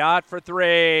Mattiot for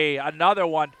 3. Another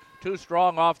one, too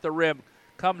strong off the rim.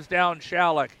 Comes down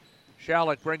Shalik.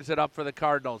 Shalik brings it up for the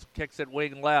Cardinals. Kicks it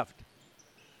wing left.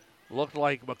 Looked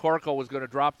like McCorkle was going to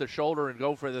drop the shoulder and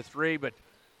go for the 3, but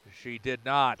she did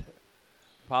not.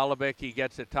 Palabicki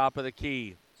gets it top of the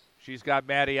key. She's got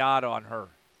Mattiot on her.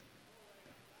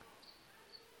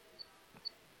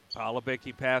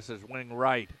 Palabicki passes wing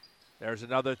right. There's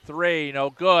another 3, no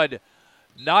good.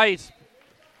 Nice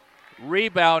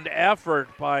rebound effort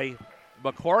by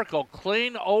McCorkle.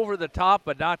 Clean over the top,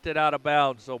 but knocked it out of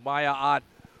bounds. So Maya Ott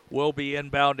will be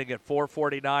inbounding at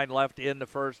 4:49 left in the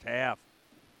first half.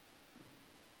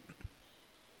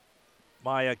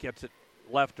 Maya gets it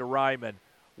left to Ryman.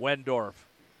 Wendorf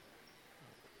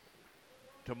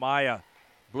to Maya.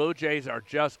 Blue Jays are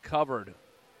just covered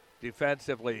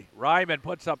defensively. Ryman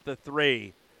puts up the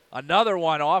 3. Another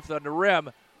one off the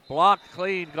rim. Blocked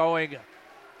clean, going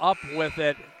up with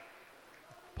it.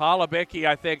 Palabicki,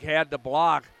 I think, had the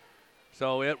block.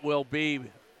 So it will be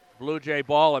Blue Jay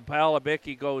ball, and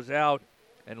Palabicki goes out,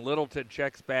 and Littleton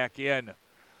checks back in.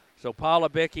 So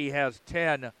Palabicki has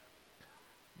 10.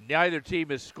 Neither team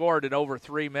has scored in over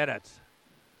 3 minutes.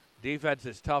 Defense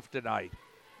is tough tonight.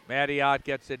 Mattiot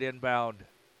gets it inbound.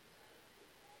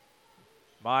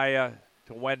 Maya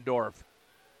to Wendorf.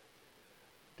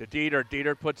 To Dietert.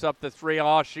 Dietert puts up the 3.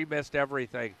 Oh, she missed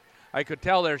everything. I could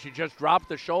tell there she just dropped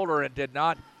the shoulder and did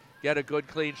not get a good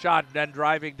clean shot. And then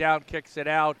driving down, kicks it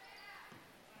out.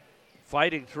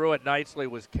 Fighting through it nicely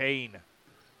was Kane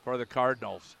for the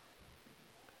Cardinals.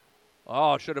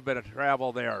 Oh, should have been a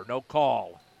travel there. No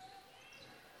call.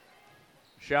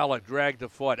 Shalek dragged the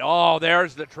foot. Oh,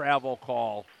 there's the travel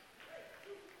call.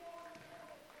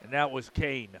 And that was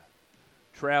Kane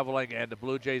traveling, and the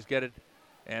Blue Jays get it,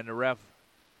 and the ref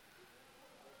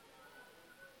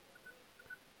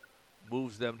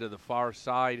moves them to the far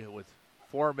side with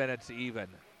 4 minutes even.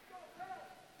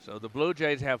 So the Blue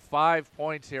Jays have 5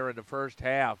 points here in the first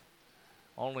half,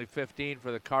 only 15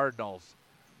 for the Cardinals.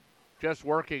 Just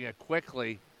working it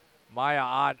quickly, Maya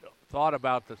Ott thought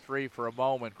about the three for a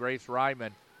moment. Grace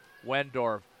Ryman,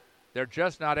 Wendorf. They're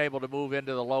just not able to move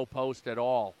into the low post at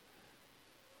all.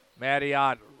 Maddie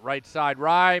Ott, right side.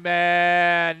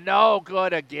 Ryman, no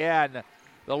good again.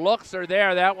 The looks are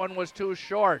there. That one was too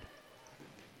short.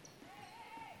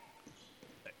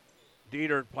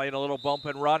 Dieter playing a little bump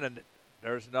and run, and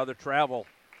there's another travel.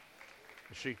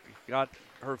 She got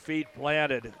her feet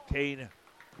planted. Kane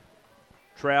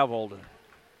traveled.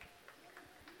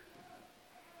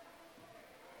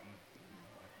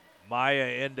 Maya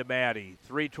into Maddie.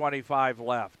 3:25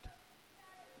 left.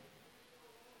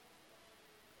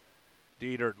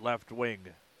 Dietert left wing.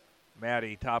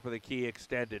 Maddie, top of the key,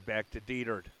 extended. Back to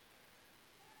Dietert.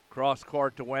 Cross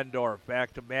court to Wendorf.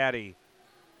 Back to Maddie.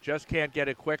 Just can't get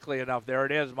it quickly enough. There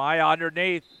it is. Maya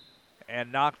underneath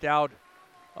and knocked out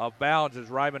of bounds as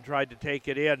Ryman tried to take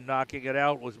it in. Knocking it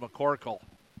out was McCorkle.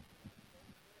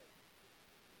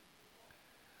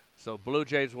 So Blue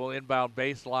Jays will inbound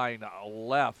baseline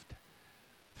left.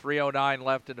 3:09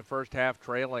 left in the first half,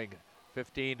 trailing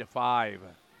 15-5.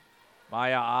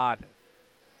 Maya Ott.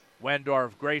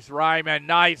 Wendorf, Grace Ryman,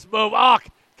 nice move. Oh,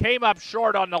 came up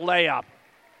short on the layup.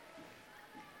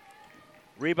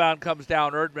 Rebound comes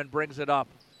down. Erdman brings it up.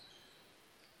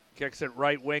 Kicks it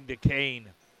right wing to Kane.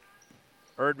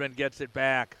 Erdman gets it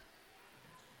back.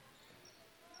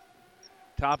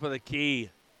 Top of the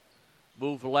key.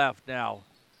 Move left now.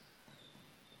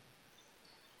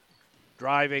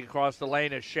 Driving across the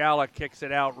lane as Shalek kicks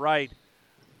it out right.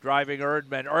 Driving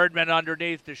Erdman. Erdman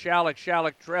underneath to Shalek.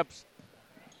 Shalek trips.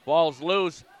 Ball's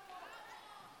loose.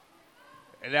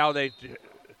 And now they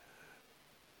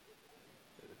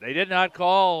did not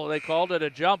call. They called it a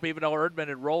jump even though Erdman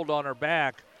had rolled on her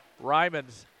back.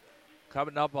 Ryman's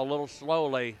coming up a little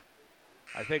slowly.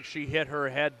 I think she hit her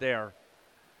head there.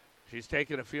 She's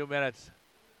taken a few minutes.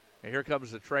 And here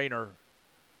comes the trainer.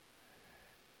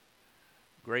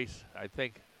 Grace, I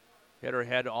think, hit her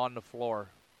head on the floor.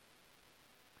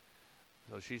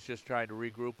 So she's just trying to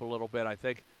regroup a little bit. I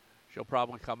think she'll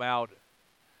probably come out,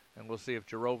 and we'll see if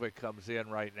Jarovic comes in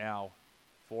right now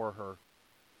for her.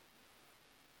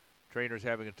 Trainer's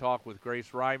having a talk with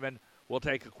Grace Ryman. We'll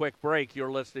take a quick break.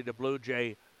 You're listening to Blue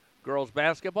Jay Girls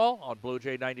Basketball on Blue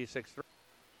Jay 96.3.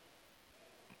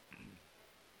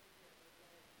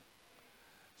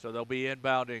 So they'll be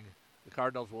inbounding. The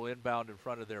Cardinals will inbound in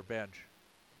front of their bench.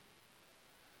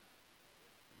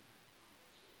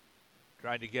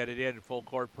 Trying to get it in, full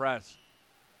court press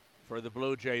for the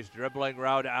Blue Jays. Dribbling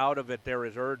route out of it, there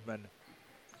is Erdman.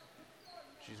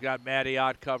 She's got Maddie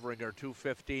Ott covering her,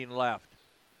 2:15 left.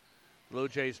 Blue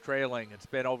Jays trailing. It's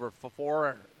been over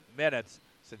 4 minutes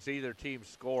since either team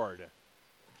scored.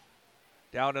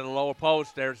 Down in the lower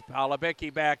post, there's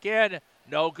Palabicki back in.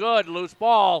 No good, loose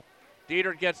ball.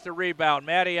 Dieter gets the rebound.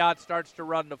 Maddie Ott starts to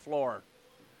run the floor.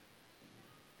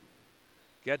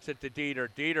 Gets it to Dieter.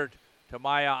 Dieter to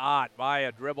Maya Ott.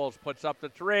 Maya dribbles, puts up the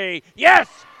three. Yes!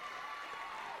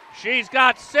 She's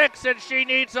got 6 and she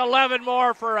needs 11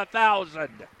 more for 1,000.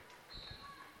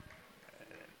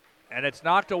 And it's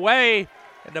knocked away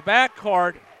in the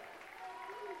backcourt.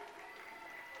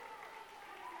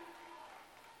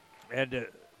 And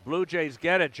Blue Jays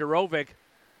get it. Jarovic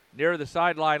near the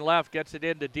sideline left gets it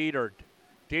into Dieter.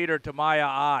 Dieter to Maya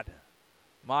Ott.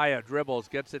 Maya dribbles,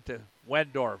 gets it to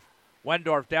Wendorf.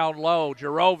 Wendorf down low.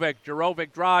 Jarovic.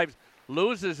 Jarovic drives,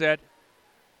 loses it.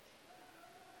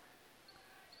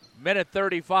 Minute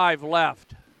 35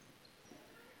 left.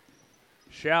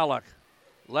 Shalek,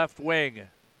 left wing.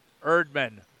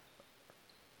 Erdman.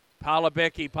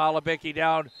 Palabicki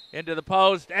down into the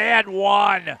post and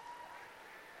one.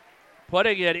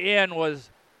 Putting it in was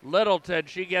Littleton.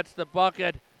 She gets the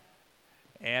bucket,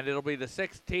 and it'll be the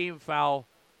 6th team foul.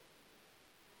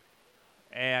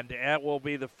 And that will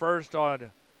be the first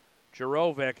on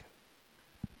Jarovic.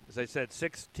 As I said,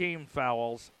 6 team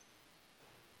fouls.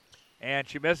 And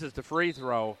she misses the free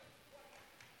throw.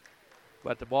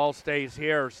 But the ball stays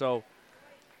here. So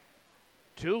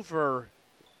 2 for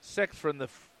 6 from the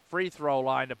free throw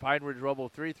line, the Pine Ridge Robo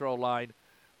free throw line.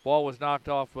 Ball was knocked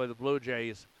off by the Blue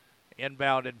Jays.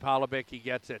 Inbound, and Palabicki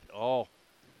gets it. Oh,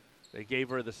 they gave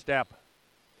her the step.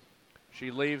 She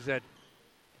leaves it.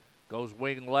 Goes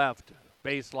wing left.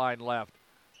 Baseline left.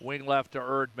 Wing left to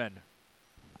Erdman.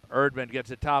 Erdman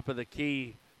gets it top of the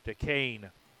key to Kane.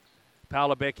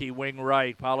 Palabicki wing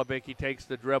right. Palabicki takes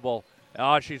the dribble.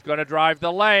 Oh, she's going to drive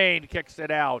the lane. Kicks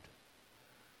it out.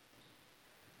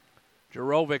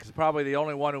 Jarovic's probably the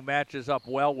only one who matches up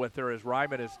well with her as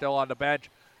Ryman is still on the bench.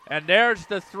 And there's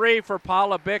the three for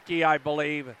Palabicki, I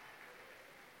believe.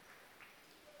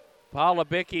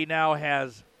 Palabicki now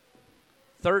has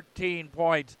 13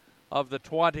 points of the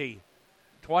 20.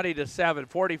 20-7,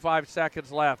 45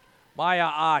 seconds left. Maya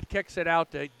Ott kicks it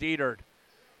out to Dietert.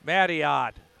 Maddie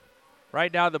Ott.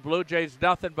 Right now the Blue Jays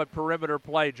nothing but perimeter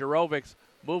play. Jarovic's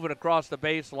moving across the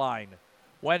baseline.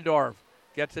 Wendorf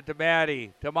gets it to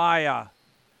Maddie, to Maya.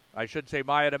 I should say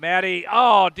Maya to Maddie.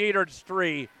 Oh, Dietert's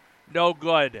three. No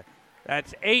good.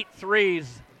 That's 8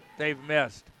 threes they've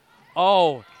missed.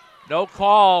 Oh, no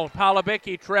call.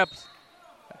 Palabicki trips.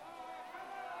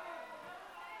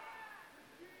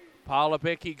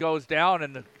 Palabicki goes down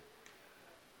and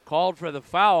called for the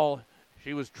foul.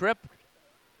 She was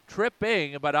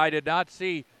tripping, but I did not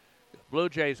see Blue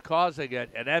Jays causing it,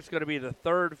 and that's going to be the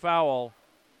third foul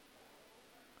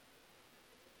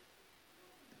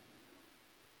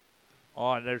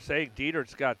on. They're saying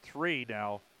Dietert's got 3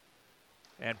 now,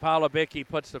 and Palabicki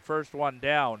puts the first one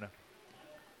down.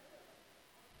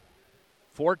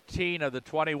 14 of the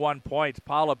 21 points.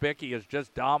 Palabicki is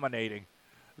just dominating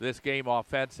this game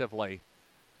offensively.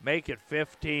 Make it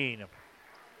 15.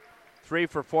 3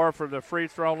 for 4 from the free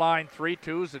throw line, 3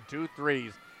 twos and 2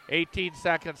 threes. 18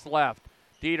 seconds left.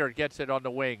 Dietert gets it on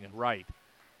the wing right.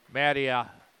 Maddie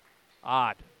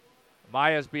Ott.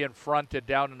 Maya's being fronted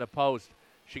down in the post.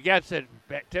 She gets it,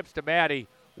 tips to Maddie.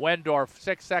 Wendorf,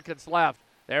 6 seconds left.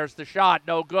 There's the shot,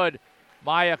 no good.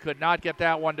 Maya could not get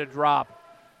that one to drop.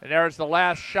 And there's the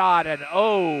last shot, and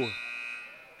oh,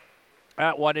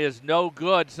 that one is no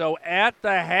good. So at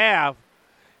the half,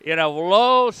 in a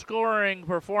low-scoring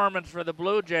performance for the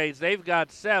Blue Jays, they've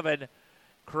got 7.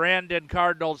 Crandon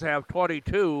Cardinals have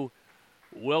 22.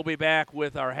 We'll be back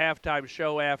with our halftime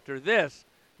show after this.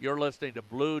 You're listening to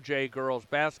Blue Jay Girls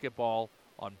Basketball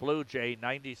on Blue Jay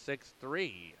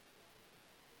 96.3.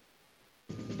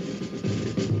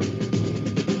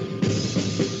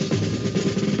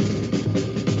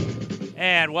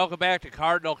 And welcome back to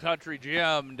Cardinal Country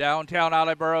Gym, downtown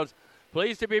Island Burroughs.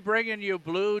 Pleased to be bringing you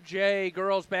Blue Jay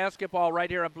Girls Basketball right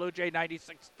here on Blue Jay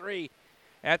 96.3.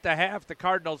 At the half, the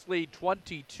Cardinals lead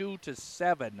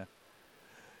 22-7.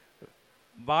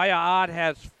 Maya Ott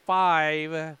has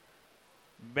 5.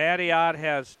 Maddie Ott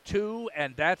has 2,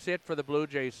 and that's it for the Blue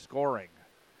Jays scoring.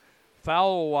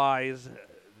 Foul-wise,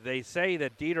 they say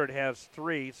that Dietert has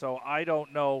 3, so I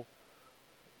don't know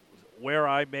where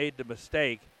I made the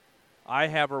mistake. I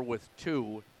have her with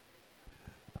 2.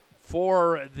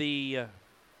 For the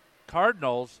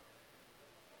Cardinals,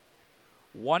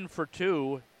 1 for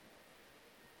 2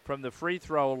 from the free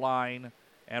throw line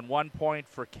and 1 point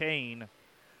for Kane.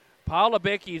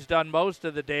 Palabicki's done most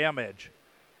of the damage.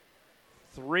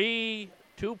 3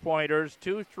 2-pointers,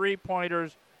 2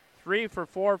 3-pointers, 3 for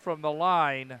 4 from the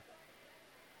line,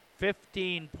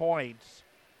 15 points.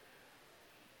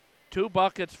 2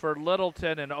 buckets for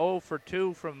Littleton and 0 for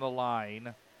 2 from the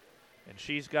line. And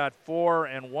she's got 4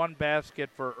 and 1 basket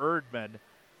for Erdman.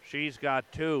 She's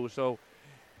got 2. So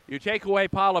you take away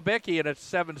Palabicki and it's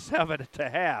 7-7 at the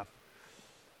half.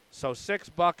 So 6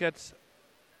 buckets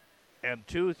and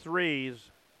 2 threes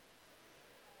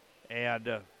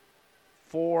and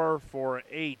 4 for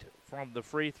 8 from the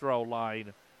free throw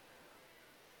line.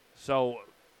 So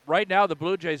right now the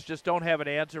Blue Jays just don't have an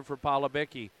answer for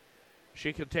Palabicki.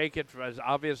 She can take it, as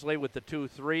obviously, with the 2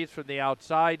 threes from the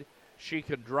outside. She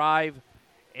can drive,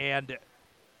 and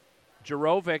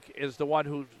Jarovic is the one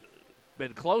who's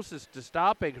been closest to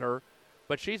stopping her,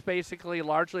 but she's basically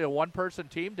largely a one-person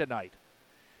team tonight.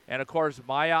 And, of course,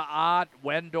 Maya Ott,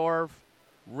 Wendorf,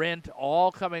 Rint,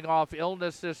 all coming off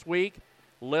illness this week.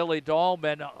 Lily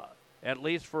Dahlman, at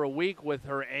least for a week, with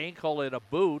her ankle in a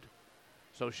boot,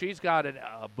 so she's got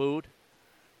a boot.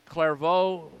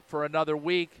 Clairvaux, for another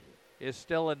week, is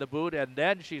still in the boot, and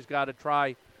then she's got to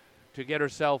try to get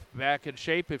herself back in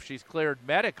shape if she's cleared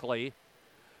medically.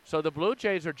 So the Blue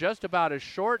Jays are just about as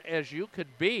short as you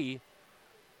could be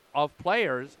of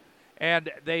players,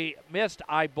 and they missed,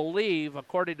 I believe,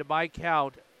 according to my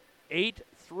count, 8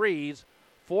 threes,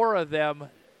 4 of them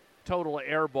total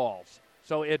air balls.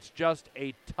 So it's just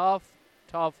a tough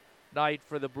night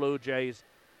for the Blue Jays.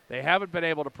 They haven't been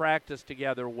able to practice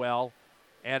together well,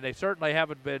 and they certainly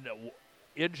haven't been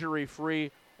injury-free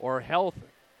or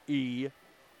healthy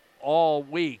all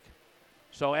week.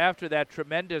 So after that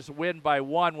tremendous win by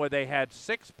 1 where they had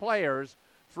 6 players,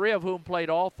 3 of whom played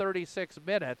all 36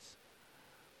 minutes,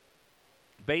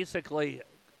 basically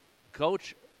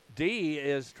Coach D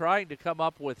is trying to come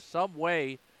up with some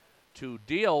way to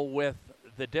deal with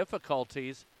the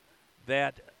difficulties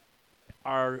that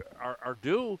are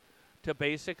due to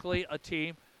basically a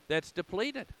team that's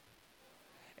depleted.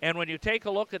 And when you take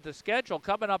a look at the schedule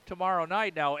coming up tomorrow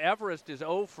night, now Everest is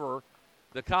over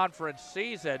the conference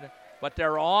season, but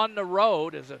they're on the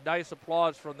road. There's a nice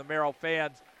applause from the Merrill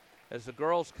fans as the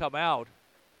girls come out.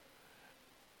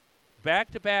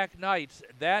 Back-to-back nights,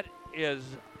 that is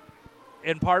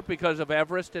in part because of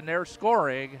Everest and their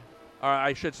scoring, or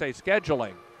I should say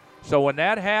scheduling. So when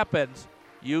that happens,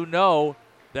 you know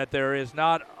that there is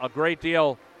not a great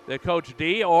deal that Coach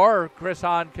D or Chris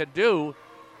Hahn can do.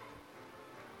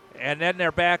 And then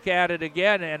they're back at it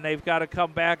again, and they've got to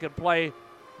come back and play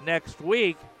next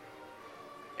week.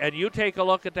 And you take a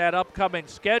look at that upcoming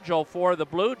schedule for the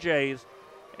Blue Jays,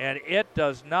 and it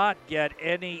does not get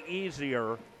any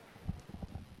easier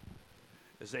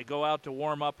as they go out to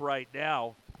warm up right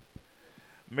now.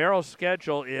 Merrill's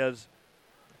schedule is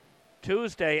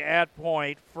Tuesday at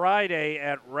Point, Friday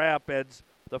at Rapids,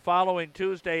 the following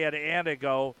Tuesday at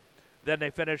Antigo. Then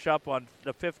they finish up on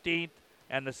the 15th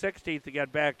and the 16th again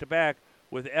back-to-back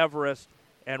with Everest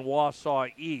and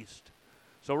Wausau East.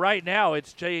 So right now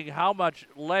it's saying how much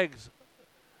legs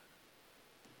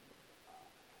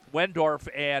Wendorf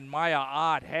and Maya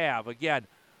Ott have. Again,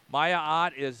 Maya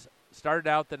Ott is started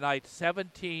out the night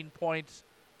 17 points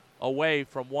away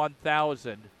from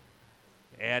 1,000.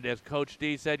 And as Coach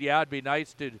D said, yeah, it'd be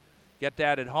nice to get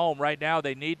that at home. Right now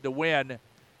they need to win.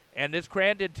 And this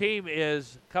Crandon team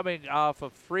is coming off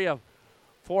of 3 of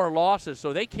 4 losses,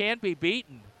 so they can be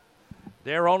beaten.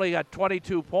 They're only at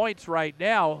 22 points right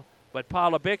now, but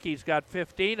Palabicki's got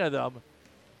 15 of them.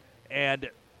 And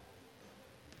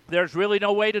there's really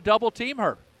no way to double team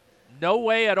her. No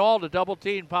way at all to double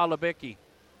team Palabicki.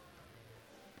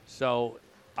 So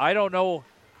I don't know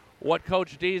what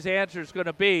Coach D's answer is going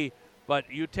to be,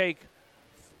 but you take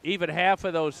even half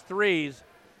of those threes,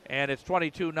 and it's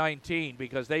 22-19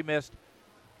 because they missed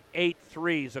 8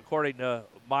 threes according to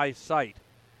my site.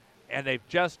 And they've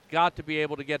just got to be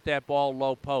able to get that ball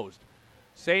low post.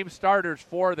 Same starters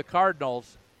for the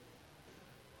Cardinals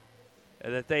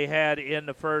that they had in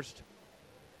the first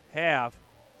half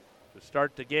to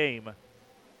start the game.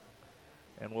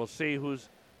 And we'll see who's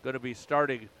going to be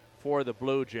starting for the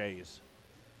Blue Jays.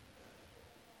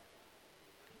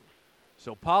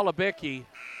 So Palabicki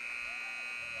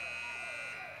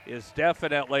is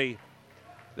definitely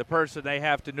the person they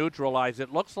have to neutralize.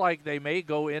 It looks like they may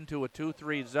go into a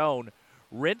 2-3 zone.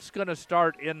 Rint's going to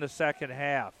start in the second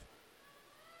half.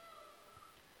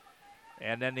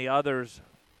 And then the others,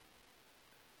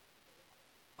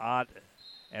 and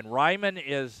Ryman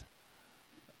is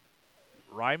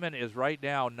right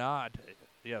now not,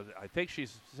 I think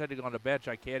she's sitting on the bench.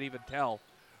 I can't even tell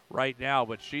right now,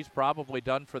 but she's probably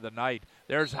done for the night.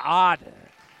 There's Ott.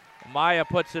 Maya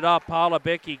puts it up.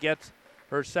 Palabicki gets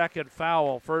her second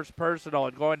foul, first personal,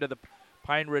 and going to the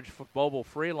Pine Ridge Mobile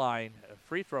free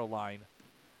throw line.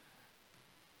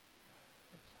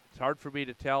 It's hard for me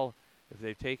to tell if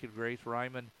they've taken Grace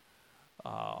Ryman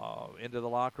into the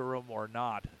locker room or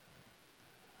not.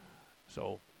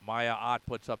 So Maya Ott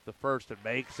puts up the first and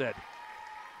makes it.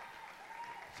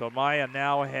 So Maya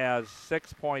now has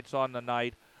 6 points on the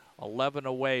night, 11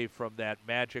 away from that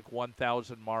magic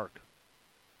 1,000 mark.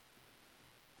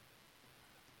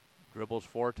 Dribbles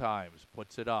 4 times,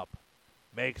 puts it up,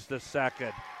 makes the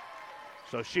second.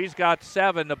 So she's got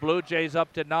 7. The Blue Jays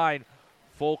up to 9.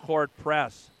 Full court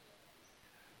press.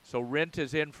 So Rint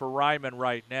is in for Ryman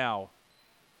right now.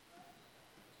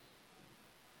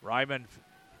 Ryman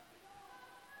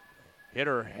hit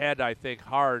her head, I think,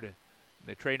 hard.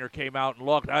 The trainer came out and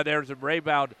looked. There's a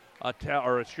rebound,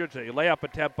 layup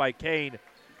attempt by Kane.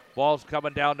 Ball's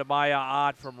coming down to Maya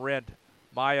Ott from Rint.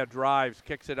 Maya drives,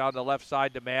 kicks it on the left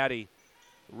side to Maddie.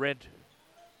 Rint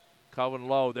coming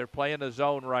low. They're playing the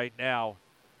zone right now.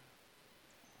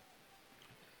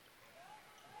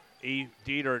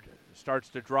 Dieter starts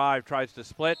to drive, tries to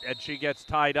split, and she gets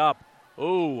tied up.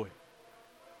 Ooh.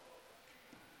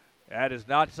 That is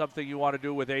not something you want to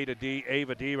do with Ava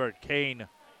Dieter. Kane.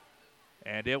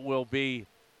 And it will be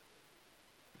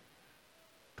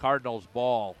Cardinals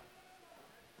ball.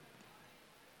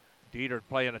 Dieter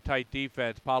playing a tight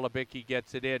defense. Palabicki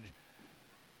gets it in.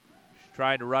 She's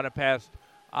trying to run it past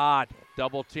Ott.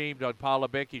 Double teamed on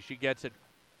Palabicki. She gets it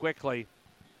quickly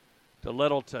to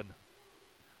Littleton.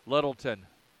 Littleton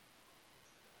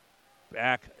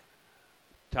back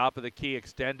top of the key,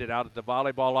 extended out at the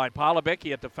volleyball line.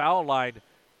 Palabicki at the foul line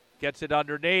gets it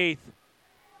underneath.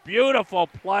 Beautiful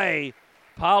play.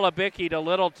 Palabicki to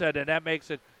Littleton, and that makes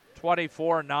it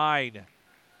 24-9.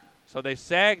 So they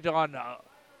sagged on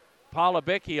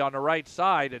Palabicki on the right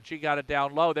side, and she got it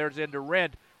down low. There's into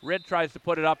Rindt. Rindt tries to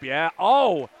put it up. Yeah.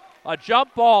 Oh, a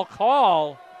jump ball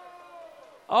call.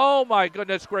 Oh, my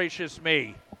goodness gracious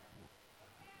me.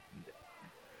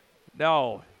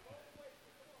 No.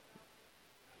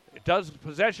 It does.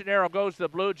 Possession arrow goes to the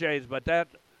Blue Jays, but that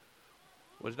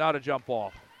was not a jump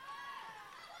ball.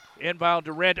 Inbound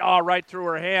to Rindt. Oh, right through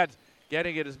her hands.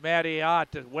 Getting it is Maddie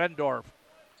Ott to Wendorf.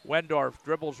 Wendorf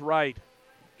dribbles right.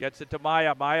 Gets it to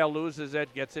Maya. Maya loses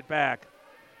it. Gets it back.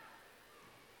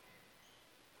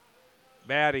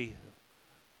 Maddie.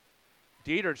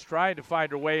 Dieter's trying to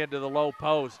find her way into the low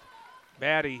post.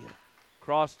 Maddie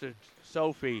cross to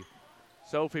Sophie.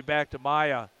 Sophie back to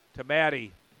Maya. To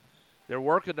Maddie. They're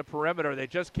working the perimeter. They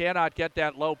just cannot get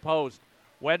that low post.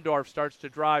 Wendorf starts to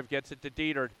drive. Gets it to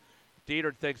Dietert.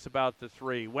 Dietert thinks about the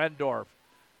three. Wendorf.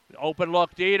 Open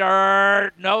look.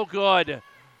 Dietert. No good.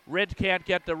 Rindt can't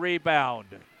get the rebound.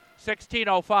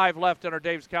 16:05 left on our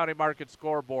Davis County Market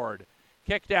scoreboard.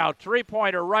 Kicked out.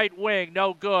 Three-pointer right wing.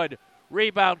 No good.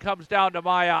 Rebound comes down to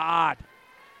Maya Ott.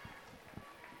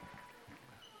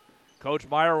 Coach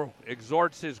Meyer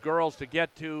exhorts his girls to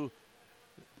get to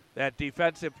that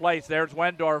defensive place. There's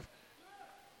Wendorf.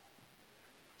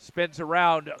 Spins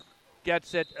around.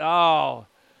 Gets it. Oh.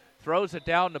 Throws it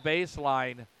down the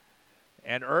baseline.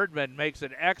 And Erdman makes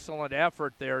an excellent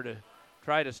effort there to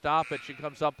try to stop it. She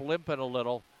comes up limping a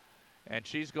little. And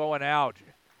she's going out.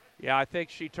 Yeah, I think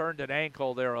she turned an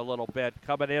ankle there a little bit.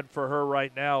 Coming in for her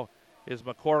right now is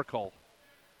McCorkle.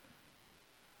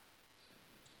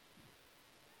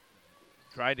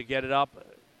 Trying to get it up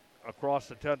across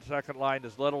the 10-second line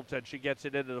is Littleton. She gets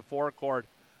it into the forecourt.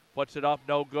 Puts it up,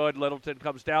 no good. Littleton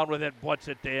comes down with it, puts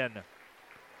it in.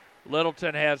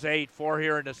 Littleton has 4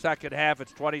 here in the second half.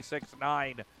 It's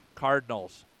 26-9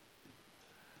 Cardinals.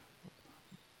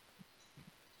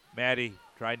 Maddie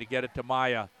trying to get it to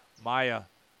Maya. Maya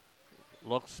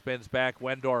looks, spins back.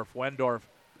 Wendorf. Wendorf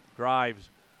drives.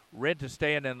 Rindt is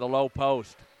staying in the low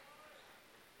post.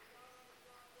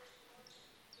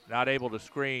 Not able to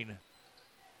screen.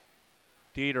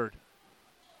 Dietert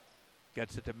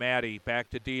gets it to Maddie. Back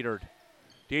to Dietert.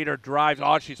 Dietert drives.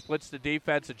 Oh, she splits the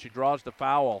defense and she draws the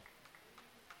foul.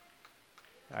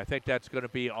 I think that's going to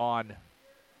be on.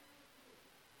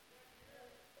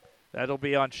 That'll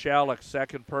be on Shalleck.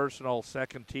 Second personal,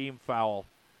 second team foul.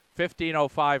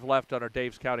 15:05 left on our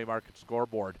Davis County Market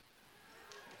scoreboard.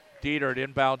 Dietert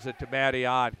inbounds it to Maddie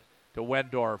Ott, to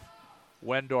Wendorf.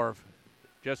 Wendorf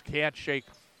just can't shake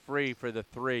free for the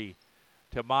three.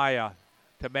 To Maya,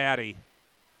 to Maddie.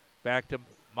 Back to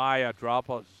Maya,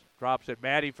 drops it.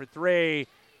 Maddie for three.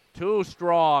 Too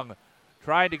strong.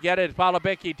 Trying to get it.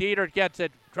 Palabicki. Dietert gets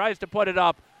it. Tries to put it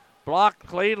up. Blocked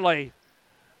cleanly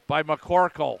by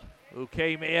McCorkle, who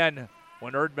came in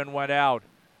when Erdman went out.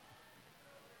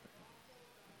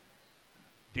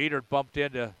 Dietert bumped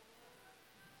into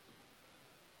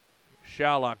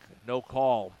Shalleck. No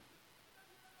call.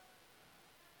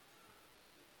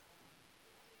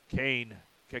 Kane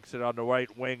kicks it on the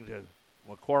right wing to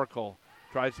McCorkle.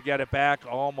 Tries to get it back.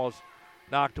 Almost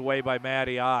knocked away by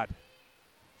Maddie Ott.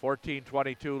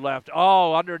 14:22 left.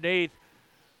 Oh, underneath.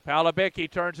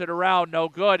 Palabicki turns it around. No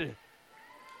good.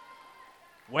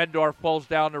 Wendorf pulls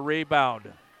down the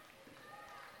rebound.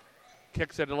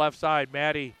 Kicks it to the left side.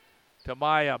 Maddie to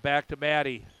Maya. Back to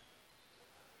Maddie.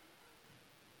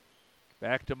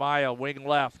 Back to Maya. Wing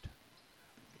left.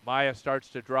 Maya starts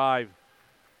to drive.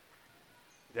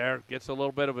 There, gets a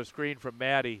little bit of a screen from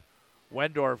Maddie.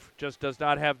 Wendorf just does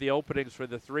not have the openings for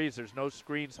the threes. There's no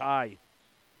screens high.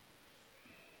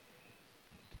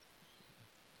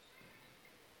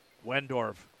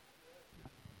 Wendorf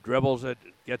dribbles it,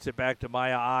 gets it back to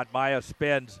Maya Ott. Maya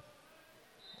spins.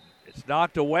 It's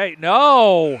knocked away.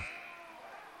 No!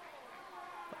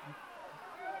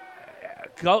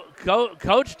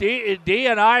 Coach D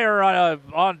and I are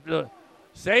on the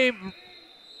same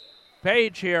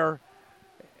page here.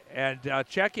 And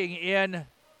checking in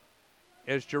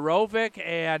is Jarovic,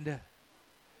 and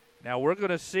now we're going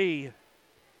to see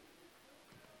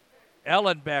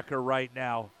Ellenbecker right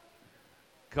now.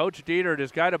 Coach Dietert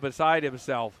is kind of beside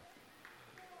himself.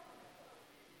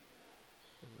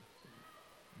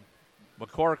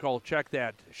 McCorkle, check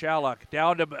that. Shalleck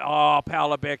down to,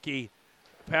 Palabicki.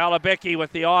 Palabicki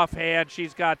with the offhand.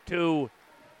 She's got 2.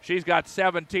 She's got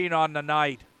 17 on the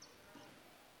night.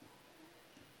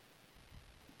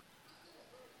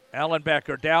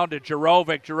 Ellenbecker down to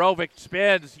Jarovic. Jarovic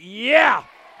spins. Yeah!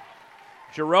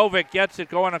 Jarovic gets it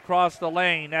going across the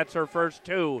lane. That's her first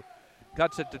 2.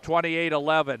 Cuts it to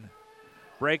 28-11.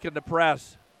 Breaking the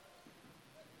press.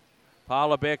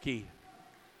 Palabicki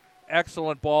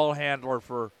excellent ball handler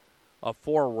for a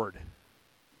forward.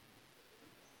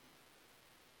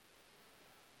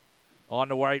 On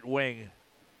the right wing,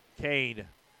 Kane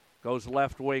goes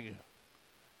left wing.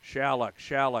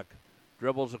 Shalek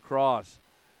dribbles across.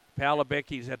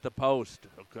 Palabicki's at the post.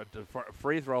 At the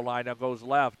free throw line, now goes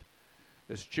left.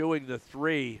 Eschewing the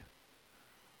three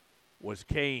was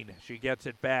Kane. She gets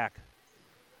it back.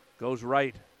 Goes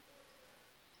right.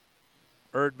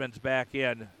 Erdman's back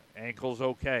in. Ankle's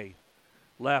okay.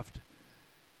 Left.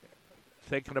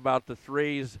 Thinking about the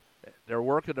threes. They're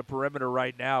working the perimeter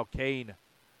right now. Kane.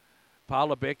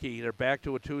 Palabicki, they're back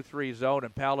to a 2-3 zone,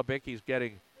 and Palabicki's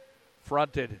getting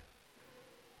fronted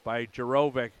by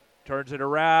Jarovic. Turns it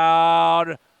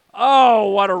around. Oh,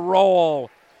 what a roll.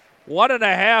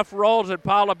 1.5 rolls, and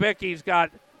Palabicki's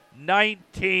got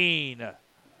 19.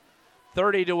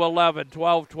 30-11,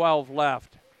 12-12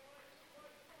 left.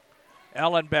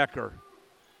 Ellenbecker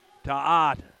to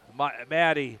Ott.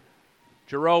 Maddie.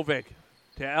 Jarovic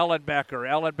to Ellenbecker.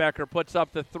 Ellenbecker puts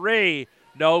up the three.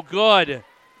 No good.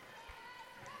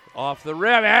 Off the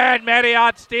rim, and Maddie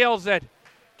steals it.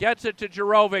 Gets it to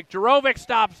Jarovic. Jarovic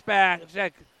stops back.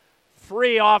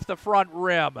 Free off the front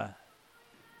rim.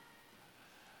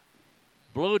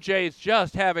 Blue Jays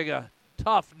just having a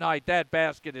tough night. That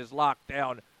basket is locked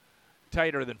down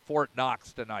tighter than Fort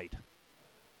Knox tonight.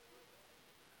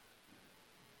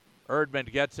 Erdman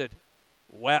gets it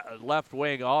left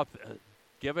wing off.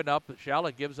 Giving up.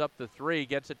 Shalek gives up the three.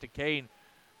 Gets it to Kane.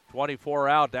 24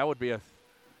 out. That would be a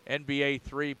NBA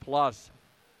 3+.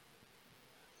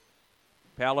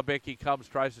 Palabicki comes,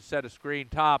 tries to set a screen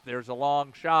top. There's a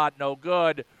long shot, no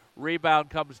good.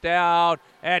 Rebound comes down,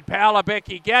 and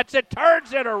Palabicki gets it,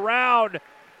 turns it around.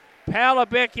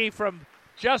 Palabicki from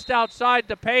just outside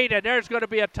the paint, and there's going to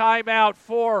be a timeout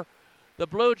for the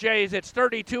Blue Jays. It's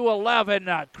 32-11.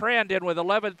 Crandon with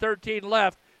 11:13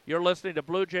 left. You're listening to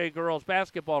Blue Jay girls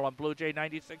basketball on Blue Jay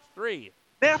 96.3.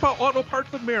 Napa Auto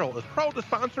Parts of Merrill is proud to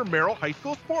sponsor Merrill High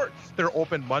School sports. They're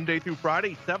open Monday through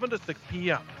Friday, 7 to 6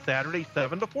 p.m. Saturday,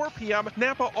 7 to 4 p.m.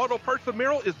 Napa Auto Parts of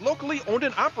Merrill is locally owned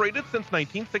and operated since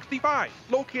 1965.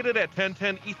 Located at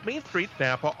 1010 East Main Street,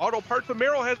 Napa Auto Parts of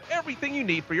Merrill has everything you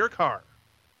need for your car.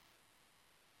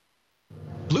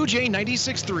 Blue Jay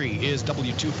 96.3 is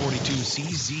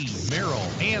W242CZ Merrill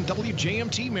and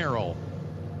WJMT Merrill.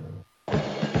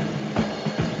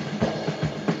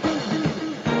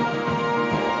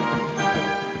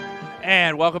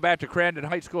 And welcome back to Crandon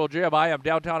High School Gym. I am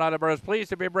downtown Attleboro. Pleased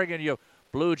to be bringing you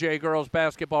Blue Jay girls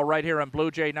basketball right here on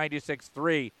Blue Jay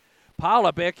 96.3.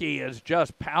 Palabicki is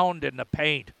just pounding the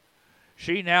paint.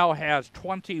 She now has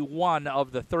 21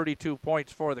 of the 32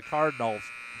 points for the Cardinals.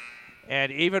 And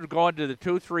even going to the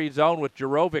 2-3 zone with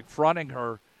Jarovic fronting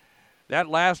her. That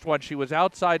last one, she was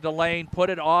outside the lane, put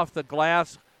it off the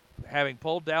glass, having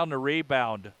pulled down the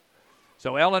rebound.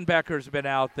 So Ellenbecker's been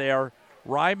out there.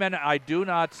 Ryman, I do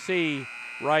not see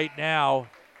right now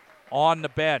on the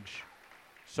bench.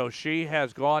 So she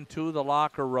has gone to the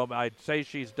locker room. I'd say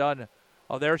she's done.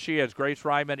 Oh, there she is. Grace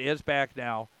Ryman is back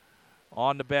now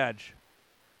on the bench.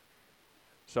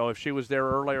 So if she was there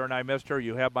earlier and I missed her,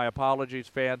 you have my apologies,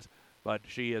 fans. But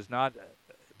she has not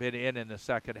been in the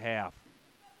second half.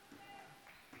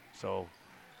 So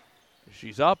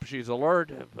she's up. She's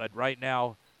alert. But right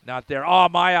now, not there. Oh,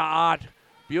 Maya Ott.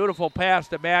 Beautiful pass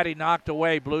to Maddie, knocked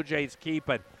away. Blue Jays keep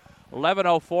it.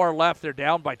 11:04 left. They're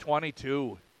down by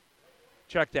 22.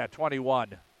 Check that,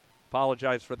 21.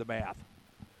 Apologize for the math.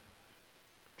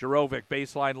 Jarovic,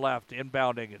 baseline left,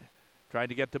 inbounding it. Trying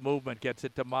to get the movement, gets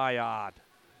it to Maya.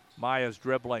 Maya's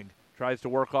dribbling. Tries to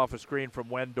work off a screen from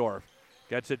Wendorf.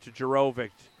 Gets it to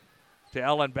Jarovic. To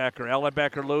Ellenbecker.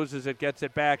 Ellenbecker loses it, gets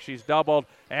it back. She's doubled.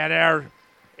 And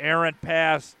errant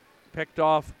pass picked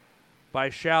off by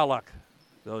Shalek.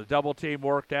 So the double team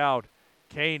worked out.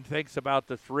 Kane thinks about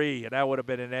the three, and that would have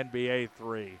been an NBA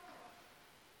three.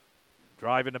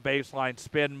 Driving the baseline,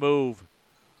 spin move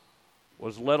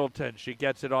was Littleton. She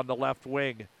gets it on the left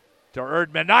wing to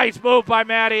Erdman. Nice move by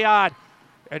Mattiot,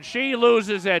 and she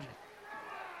loses it.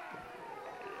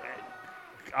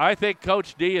 I think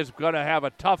Coach D is going to have a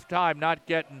tough time not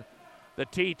getting the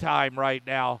tee time right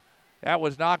now. That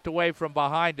was knocked away from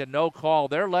behind and no call.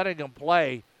 They're letting him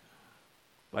play.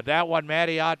 But that one,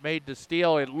 Mattiot made the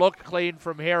steal. It looked clean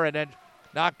from here and then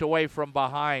knocked away from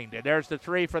behind. And there's the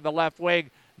three for the left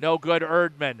wing. No good,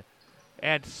 Erdman.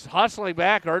 And hustling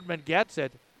back, Erdman gets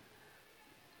it.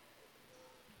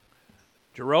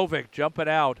 Jarovic jumping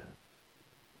out.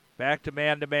 Back to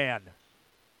man-to-man.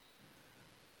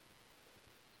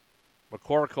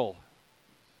 McCorkle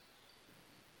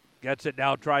gets it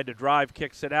now, trying to drive,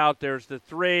 kicks it out. There's the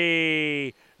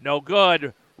three. No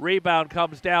good. Rebound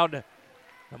comes down to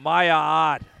Maya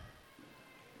Ott.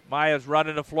 Maya's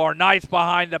running the floor. Nice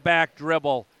behind the back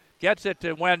dribble. Gets it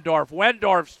to Wendorf.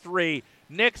 Wendorf's three.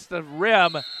 Nicks the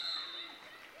rim.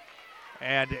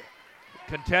 And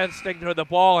contesting to the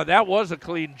ball, and that was a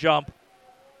clean jump,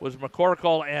 was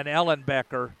McCorkle and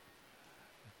Ellenbecker.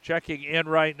 Checking in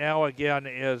right now again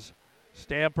is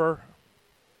Stamper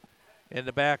in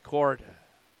the back court.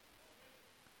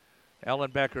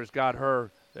 Ellenbecker's got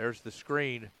her. There's the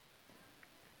screen.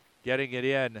 Getting it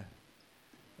in.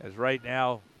 As right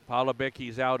now,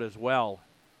 Palabicki's out as well.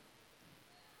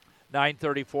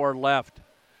 9:34 left.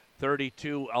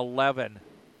 32-11.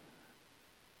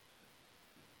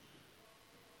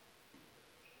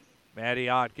 Maddie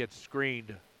Ott gets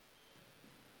screened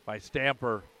by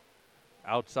Stamper.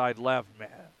 Outside left.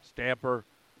 Stamper.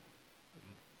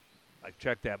 I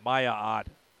checked that. Maya Ott.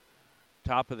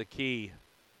 Top of the key.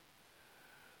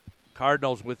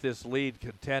 Cardinals with this lead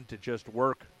content to just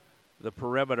work the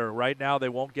perimeter. Right now they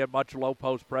won't get much low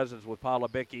post presence with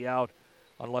Palabicki out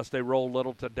unless they roll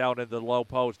Littleton down into the low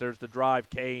post. There's the drive.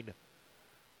 Kane.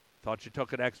 Thought she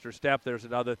took an extra step. There's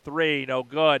another three. No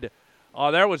good.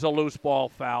 Oh, there was a loose ball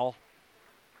foul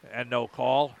and no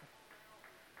call.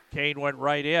 Kane went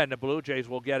right in. The Blue Jays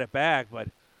will get it back, but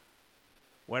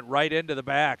went right into the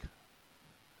back.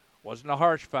 Wasn't a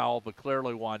harsh foul, but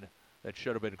clearly one that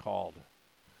should have been called.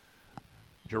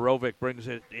 Jarovic brings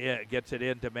it in, gets it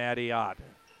into Maddie Ott.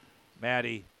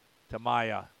 Maddie to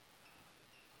Maya.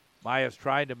 Maya's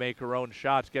trying to make her own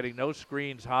shots, getting no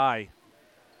screens high.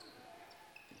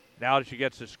 Now that she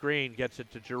gets the screen, gets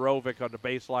it to Jarovic on the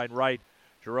baseline right.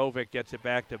 Jarovic gets it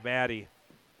back to Maddie.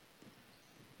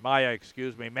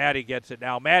 Maddie gets it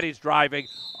now. Maddie's driving.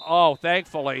 Oh,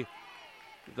 thankfully,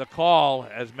 the call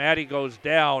as Maddie goes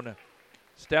down.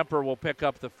 Stemper will pick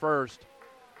up the first.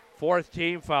 Fourth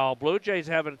team foul. Blue Jays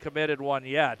haven't committed one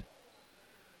yet.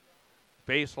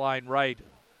 Baseline right.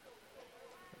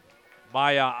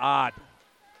 Maya Ott.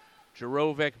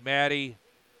 Jarovic, Maddie,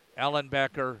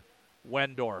 Ellenbecker,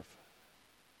 Wendorf.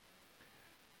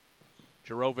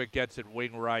 Jarovic gets it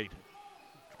wing right.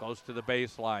 Goes to the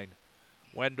baseline.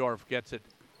 Wendorf gets it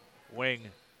wing.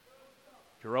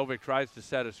 Jarovic tries to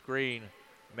set a screen.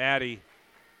 Maddie,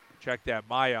 check that,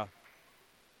 Maya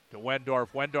to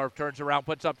Wendorf. Wendorf turns around,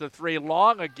 puts up the three,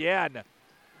 long again. And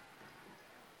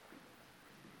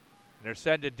they're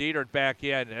sending Dietert back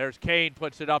in. There's Kane,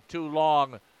 puts it up too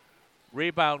long.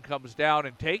 Rebound comes down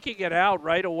and taking it out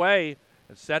right away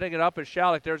and setting it up is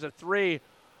Shalik. There's a three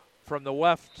from the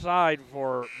left side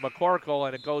for McCorkle,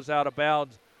 and it goes out of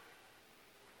bounds.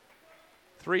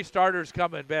 Three starters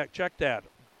coming back. Check that.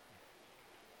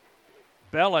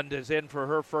 Belland is in for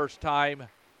her first time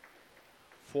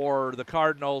for the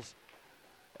Cardinals,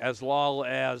 as well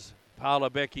as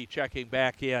Palabicki checking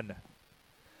back in.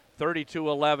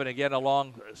 32-11, again, a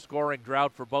long scoring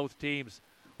drought for both teams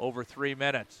over 3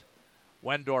 minutes.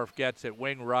 Wendorf gets it,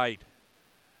 wing right.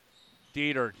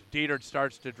 Dietert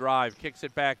starts to drive, kicks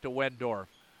it back to Wendorf.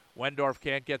 Wendorf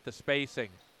can't get the spacing.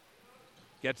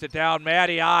 Gets it down,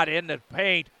 Maddie Ott in the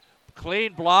paint.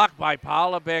 Clean block by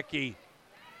Palabicki.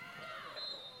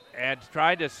 And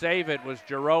trying to save it was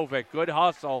Jarovic. Good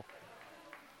hustle.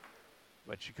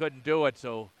 But she couldn't do it,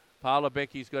 so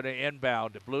Palabicki's going to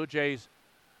inbound. The Blue Jays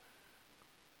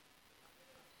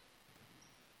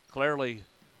clearly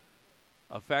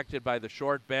affected by the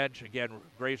short bench. Again,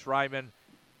 Grace Ryman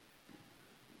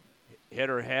hit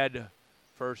her head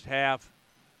first half.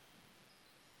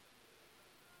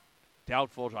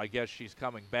 Doubtful, I guess she's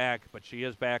coming back, but she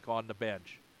is back on the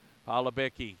bench.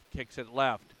 Palabicki kicks it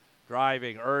left.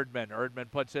 Driving, Erdman. Erdman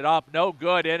puts it up. No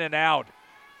good, in and out.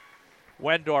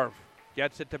 Wendorf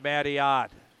gets it to Maddie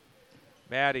Ott.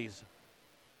 Maddie's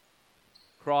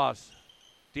cross.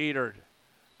 Dietert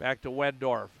back to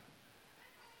Wendorf.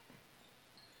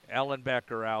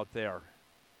 Ellenbecker out there.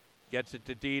 Gets it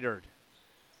to Dietert.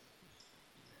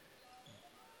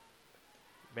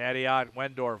 Maddie Ott,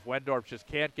 Wendorf. Wendorf just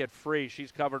can't get free.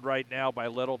 She's covered right now by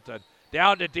Littleton.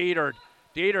 Down to Dietert.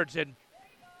 Dietert's in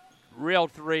real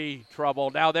three trouble.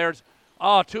 Now there's,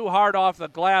 too hard off the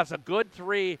glass. A good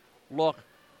three look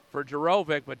for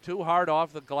Jarovic, but too hard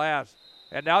off the glass.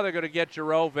 And now they're going to get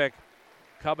Jarovic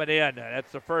coming in.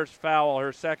 That's the first foul,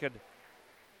 her second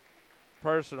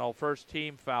personal, first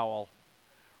team foul.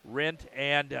 Rint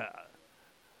and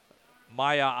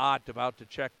Maya Ott about to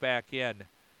check back in.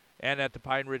 And at the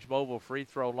Pine Ridge Mobile free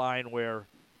throw line, where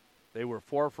they were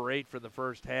 4 for 8 for the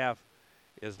first half,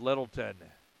 is Littleton.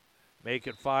 Make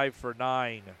it 5 for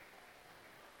 9.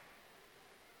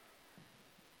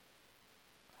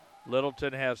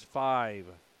 Littleton has 5.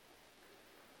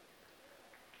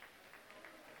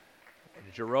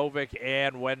 Jarovic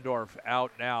and Wendorf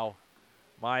out now.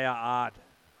 Maya Ott.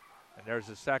 And there's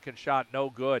a second shot, no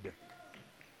good.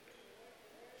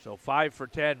 So 5 for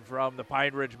 10 from the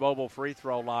Pine Ridge Mobile free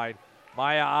throw line.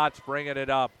 Maya Ott's bringing it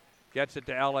up. Gets it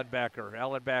to Ellenbecker.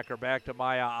 Ellenbecker back to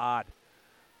Maya Ott.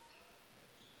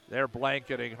 They're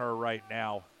blanketing her right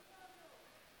now.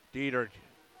 Dieter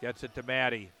gets it to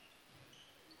Maddie.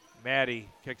 Maddie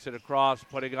kicks it across,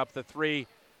 putting up the three.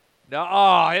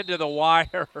 No, into the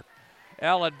wire.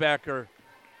 Ellenbecker.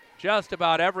 Just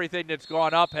about everything that's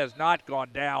gone up has not gone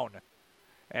down.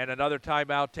 And another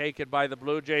timeout taken by the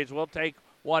Blue Jays. We'll take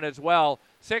one as well.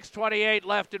 6:28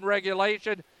 left in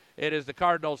regulation. It is the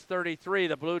Cardinals 33,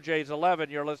 the Blue Jays 11.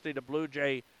 You're listening to Blue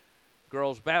Jay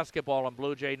girls basketball on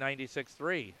Blue Jay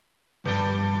 96.3.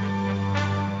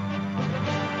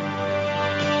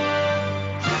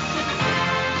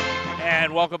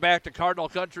 And welcome back to Cardinal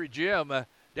Country Gym.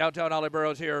 Downtown Ollie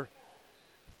Burrows here.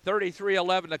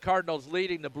 33-11, the Cardinals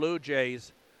leading the Blue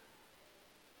Jays.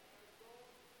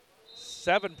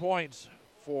 7 points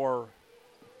for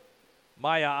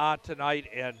Maya Ott tonight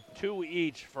and 2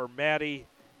 each for Maddie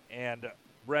and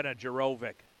Brenna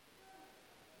Jarovic.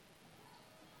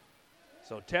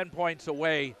 So 10 points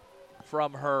away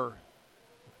from her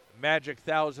magic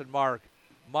 1,000 mark.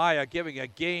 Maya giving a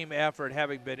game effort,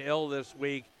 having been ill this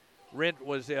week. Rint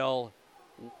was ill.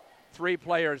 3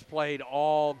 players played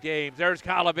all games. There's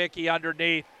Kalabicki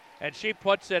underneath, and she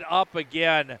puts it up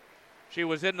again. She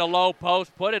was in the low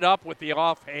post, put it up with the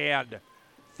offhand.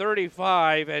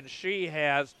 35, and she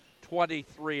has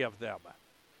 23 of them.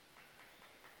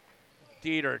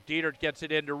 Dieter gets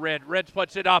it into Rint. Rint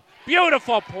puts it up.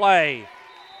 Beautiful play.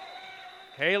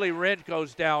 Haley Rint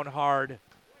goes down hard.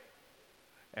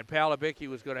 And Palabicki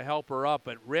was going to help her up,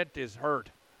 but Rint is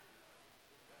hurt.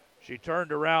 She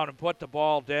turned around and put the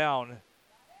ball down.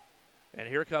 And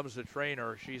here comes the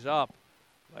trainer. She's up,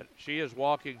 but she is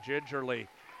walking gingerly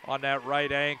on that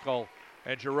right ankle.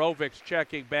 And Jarovic's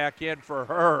checking back in for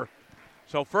her.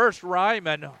 So first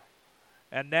Ryman,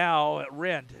 and now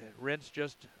Rint. Rint's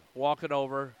just walking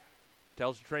over,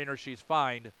 tells the trainer she's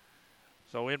fine.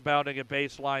 So inbounding at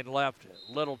baseline left,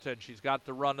 Littleton. She's got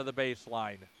the run of the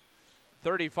baseline.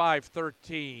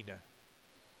 35-13.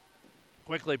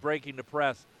 Quickly breaking the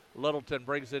press. Littleton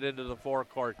brings it into the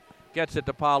forecourt. Gets it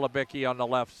to Palabicki on the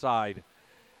left side.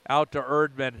 Out to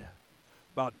Erdman.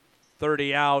 About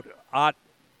 30 out. Ott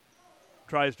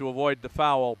tries to avoid the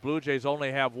foul. Blue Jays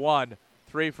only have 1.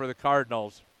 3 for the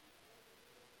Cardinals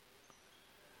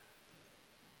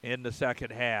in the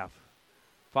second half.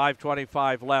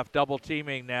 5:25 left. Double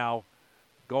teaming now.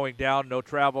 Going down. No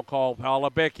travel call.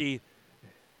 Palabicki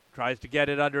tries to get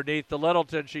it underneath to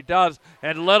Littleton. She does.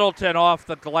 And Littleton off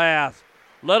the glass.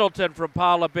 Littleton from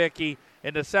Palabicki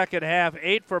in the second half.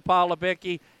 8 for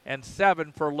Palabicki and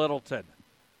 7 for Littleton.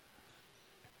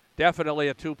 Definitely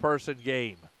a two-person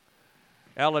game.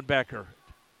 Ellenbecker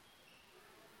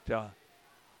to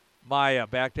Maya.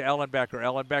 Back to Ellenbecker.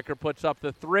 Ellenbecker puts up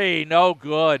the 3. No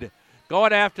good.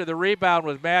 Going after the rebound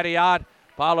was Maddie Ott.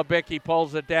 Palabicki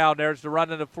pulls it down. There's the run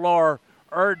to the floor.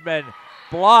 Erdman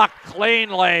blocked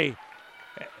cleanly.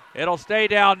 It'll stay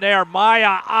down there.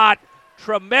 Maya Ott.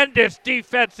 Tremendous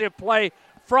defensive play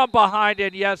from behind,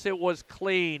 and yes, it was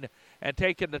clean. And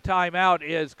taking the timeout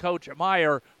is Coach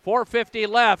Meyer. 4:50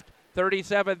 left,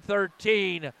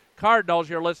 37-13. Cardinals,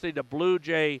 you're listening to Blue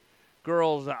Jay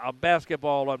girls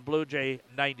basketball on Blue Jay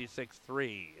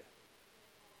 96.3.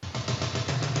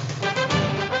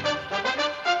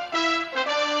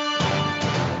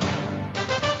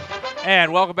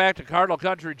 And welcome back to Cardinal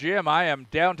Country Gym. I am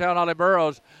downtown Ollie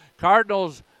Burrows.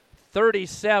 Cardinals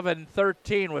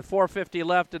 37-13 with 4:50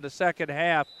 left in the second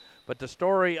half. But the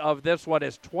story of this one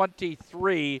is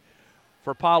 23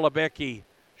 for Palabicki.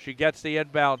 She gets the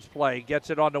inbounds play, gets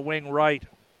it on the wing right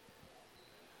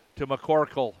to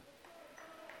McCorkle.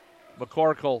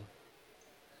 McCorkle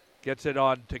gets it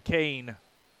on to Kane.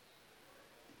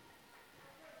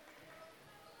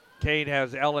 Kane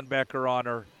has Ellenbecker on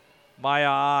her. Maya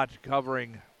Ott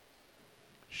covering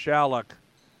Shallock.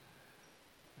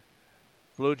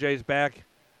 Blue Jays back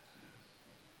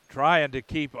trying to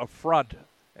keep a front,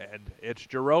 and it's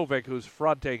Jarovic who's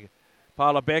fronting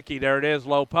Palabicki. There it is,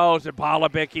 low post, and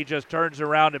Palabicki just turns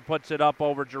around and puts it up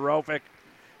over Jarovic.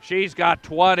 She's got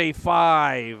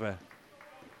 25.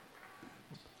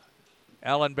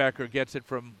 Ellenbecker gets it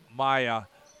from Maya.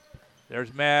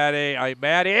 There's Maddie.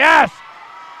 Maddie, yes!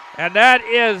 And that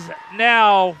is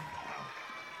now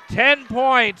 10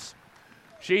 points.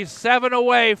 She's 7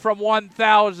 away from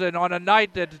 1,000 on a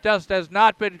night that just has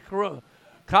not been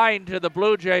kind to the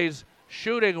Blue Jays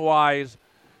shooting-wise.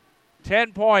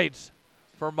 10 points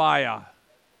for Maya.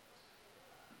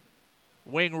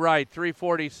 Wing right,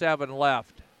 3:47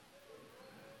 left.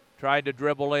 Trying to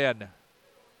dribble in.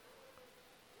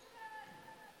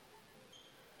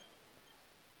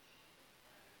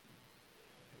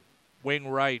 Wing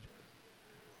right,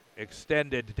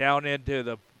 extended down into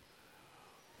the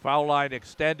foul line,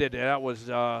 extended, and that was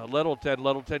Littleton.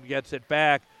 Littleton gets it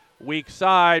back. Weak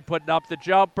side, putting up the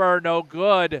jumper, no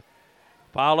good.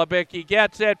 Palabicki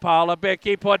gets it.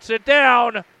 Palabicki puts it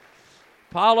down.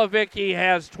 Palabicki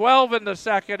has 12 in the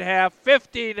second half,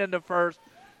 15 in the first,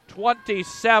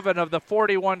 27 of the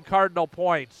 41 Cardinal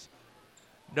points.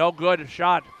 No good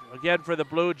shot again for the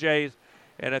Blue Jays,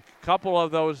 and a couple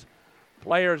of those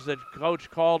players that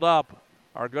Coach called up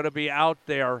are going to be out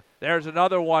there. There's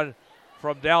another one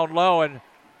from down low, and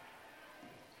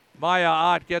Maya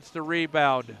Ott gets the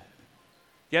rebound.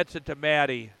 Gets it to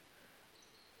Maddie.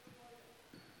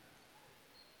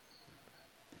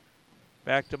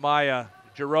 Back to Maya.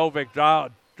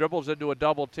 Jarovic dribbles into a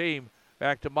double team.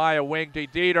 Back to Maya, wing to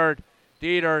Dietert.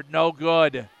 Dietert, no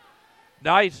good.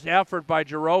 Nice effort by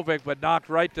Jarovic, but knocked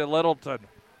right to Littleton.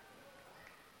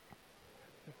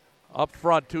 Up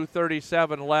front,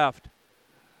 2:37 left.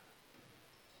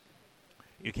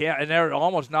 You can't, and they're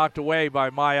almost knocked away by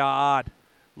Maya Ott.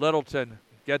 Littleton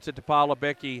gets it to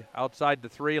Palabicki outside the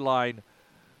 3 line.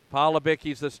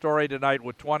 Palabicki's the story tonight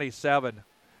with 27.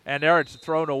 And there it's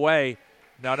thrown away.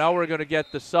 Now we're going to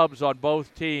get the subs on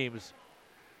both teams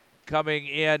coming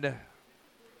in.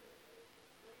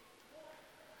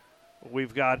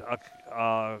 We've got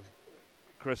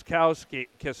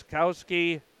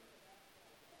Kiskowski,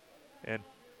 and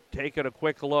taking a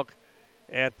quick look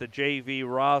at the JV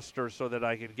roster so that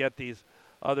I can get these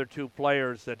other 2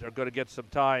 players that are going to get some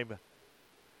time.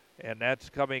 And that's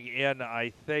coming in,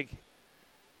 I think.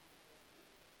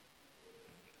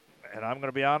 And I'm going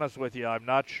to be honest with you, I'm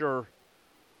not sure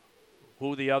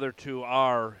who the other 2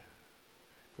 are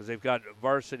because they've got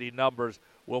varsity numbers.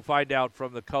 We'll find out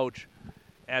from the coach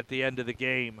at the end of the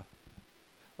game.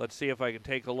 Let's see if I can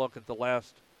take a look at the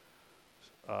last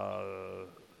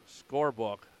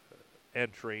scorebook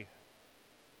entry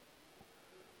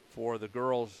for the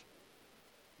girls'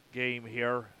 game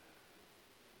here.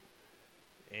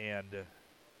 And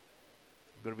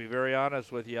I'm going to be very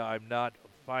honest with you, I'm not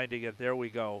finding it. There we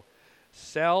go.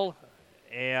 Sell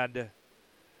and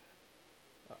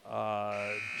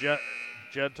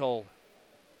Gentle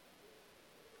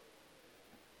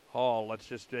Hall. Let's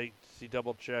just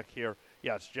double check here.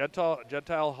 Yes,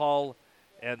 Gentile Hall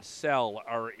and Sell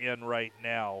are in right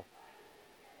now.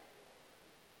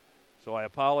 So I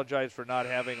apologize for not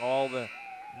having all the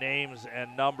names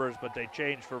and numbers, but they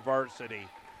changed for varsity.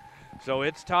 So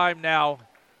it's time now.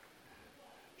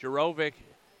 Jarovic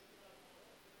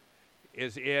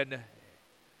is in,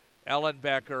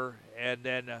 Ellenbecker, and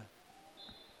then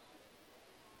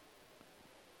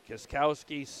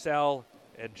Kiskowski, Sell,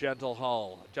 and Gentile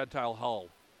Hall.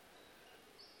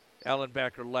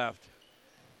 Ellenbecker left.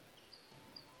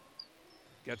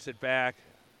 Gets it back,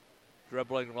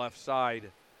 dribbling left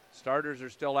side. Starters are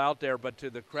still out there, but to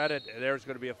the credit, there's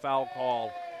going to be a foul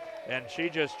call. And she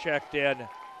just checked in,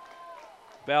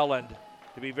 Belland.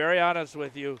 To be very honest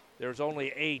with you, there's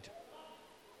only 8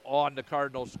 on the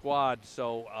Cardinal squad,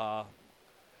 so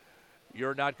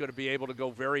you're not going to be able to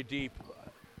go very deep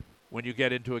when you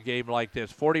get into a game like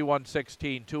this.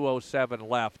 41-16, 2:07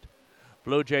 left.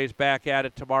 Blue Jays back at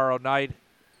it tomorrow night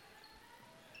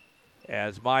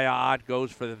as Maya Ott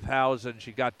goes for the 1,000.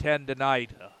 She got 10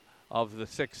 tonight of the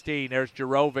 16. There's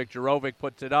Jarovic. Jarovic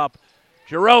puts it up.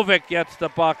 Jarovic gets the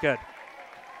bucket.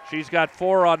 She's got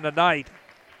 4 on the night,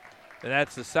 and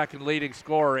that's the second leading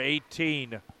scorer,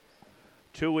 18.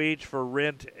 2 each for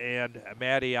Rint and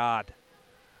Maddie Ott.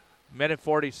 Minute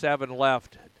 47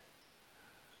 left.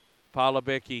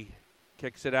 Palabicki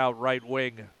kicks it out right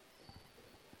wing.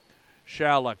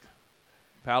 Shalek.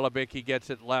 Palabicki gets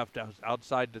it left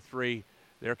outside the 3.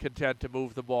 They're content to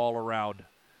move the ball around.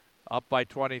 Up by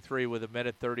 23 with a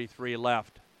minute 33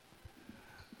 left.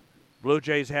 Blue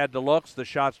Jays had the looks. The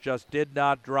shots just did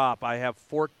not drop. I have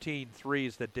 14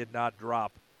 threes that did not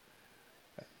drop.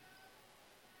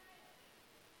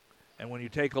 And when you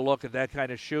take a look at that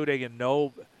kind of shooting and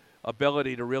no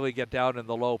ability to really get down in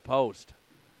the low post,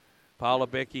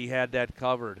 Palabicki had that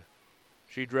covered.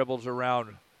 She dribbles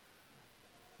around.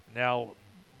 Now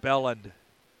Belland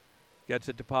gets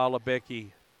it to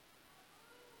Palabicki.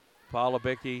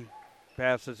 Palabicki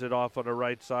passes it off on the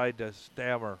right side to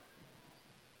Stamper,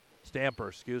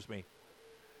 excuse me.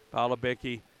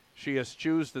 Palabicki, she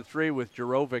eschews the 3 with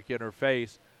Jarovic in her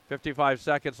face. 55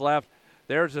 seconds left.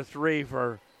 There's a 3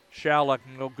 for Shalek,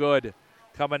 no good.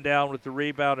 Coming down with the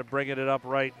rebound and bringing it up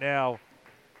right now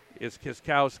is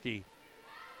Kiskowski.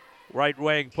 Right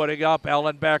wing putting up.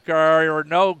 Ellenbecker,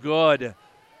 no good.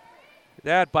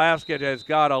 That basket has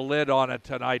got a lid on it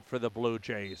tonight for the Blue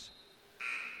Jays.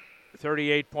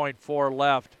 38.4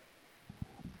 left.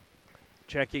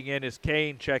 Checking in is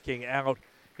Kane. Checking out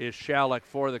is Shalek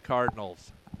for the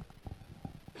Cardinals.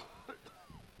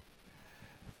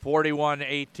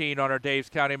 41-18 on our Daves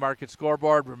County Market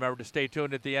scoreboard. Remember to stay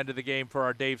tuned at the end of the game for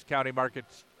our Daves County Market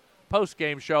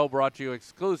post-game show brought to you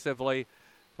exclusively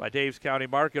by Daves County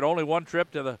Market. Only one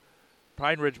trip to the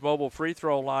Pine Ridge Mobile free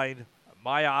throw line.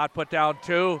 Maya Ott put down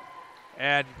 2,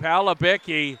 and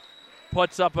Palabicki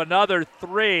puts up another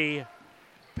 3.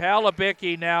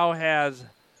 Palabicki now has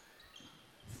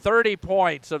 30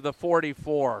 points of the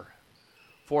 44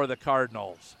 for the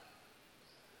Cardinals.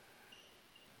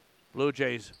 Blue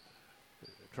Jays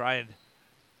trying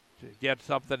to get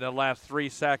something in the last 3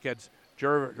 seconds.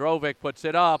 Drovic puts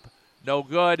it up, no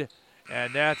good,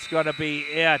 and that's going to be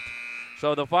it.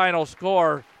 So the final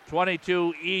score,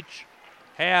 22 each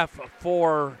half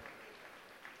for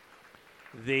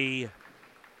the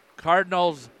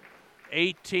Cardinals,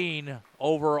 18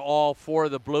 overall for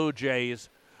the Blue Jays.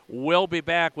 We'll be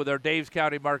back with our Daves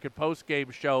County Market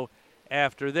postgame show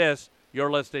after this.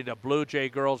 You're listening to Blue Jay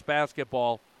Girls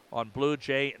Basketball on Blue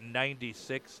Jay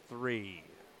 96.3.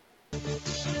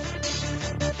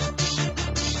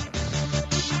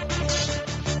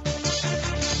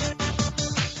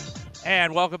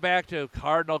 And welcome back to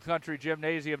Cardinal Country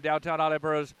Gymnasium, downtown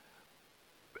Attleboro's,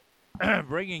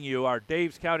 bringing you our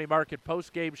Daves County Market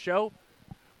postgame show,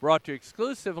 brought to you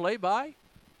exclusively by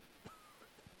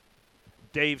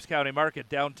Daves County Market,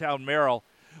 downtown Merrill.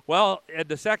 Well, in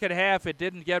the second half, it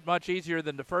didn't get much easier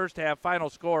than the first half. Final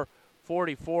score,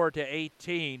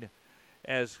 44-18,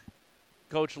 as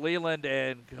Coach Leland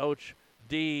and Coach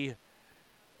D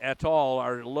et al.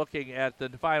 Are looking at the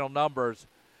final numbers.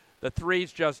 The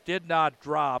threes just did not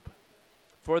drop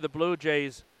for the Blue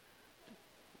Jays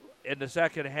in the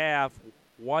second half.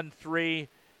 1 3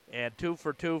 and 2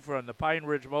 for 2 from the Pine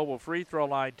Ridge Mobile free throw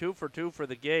line. 2 for 2 for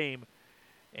the game,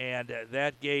 and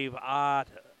that gave Ott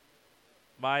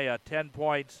Maya 10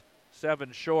 points,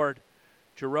 7 short.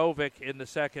 Jarovic in the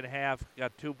second half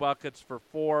got 2 buckets for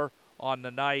 4 on the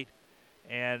night,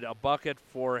 and a bucket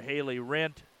for Haley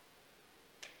Rint.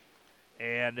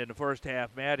 And in the first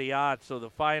half, Maddie Ott. So the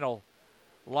final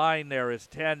line there is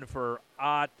 10 for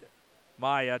Ott,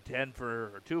 Maya, 2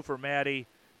 for Maddie,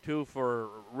 2 for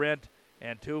Rint,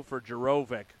 and 2 for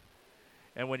Jarovic.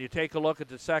 And when you take a look at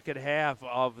the second half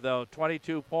of the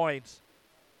 22 points,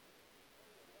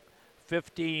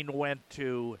 15 went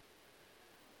to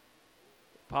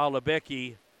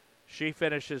Palabicki. She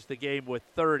finishes the game with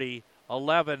 30.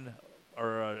 7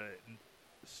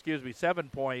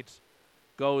 points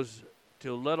goes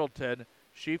to Littleton.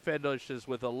 She finishes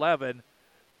with 11.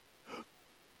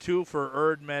 2 for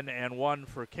Erdman and 1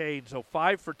 for Kane. So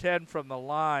 5 for 10 from the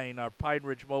line, our Pine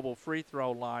Ridge Mobile free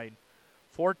throw line.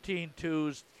 14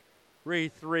 twos, 3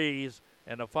 threes,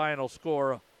 and a final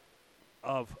score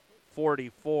of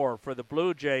 44. For the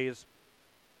Blue Jays,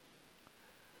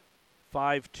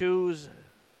 5 twos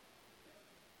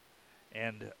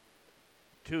and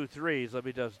 2 threes. Let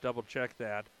me just double check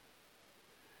that.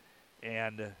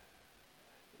 And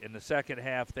in the second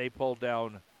half, they pulled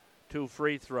down 2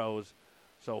 free throws.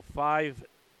 So 5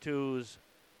 twos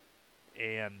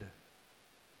and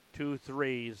 2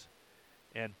 threes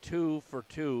and 2 for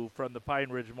 2 from the Pine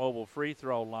Ridge Mobile free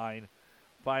throw line.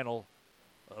 Final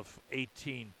of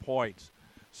 18 points.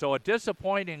 So a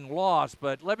disappointing loss,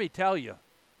 but let me tell you,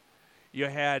 you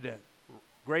had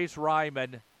Grace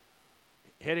Ryman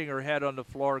hitting her head on the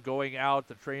floor, going out,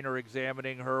 the trainer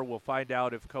examining her. We'll find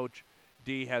out if Coach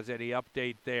D has any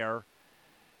update there.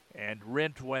 And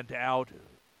Rint went out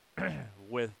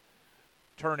with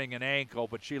turning an ankle,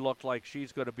 but she looked like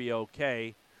she's going to be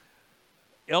okay.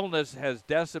 Illness has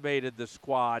decimated the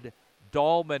squad.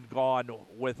 Dahlman gone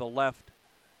with a left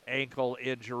ankle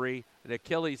injury, an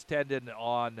Achilles tendon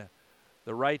on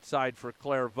the right side for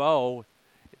Clairvaux.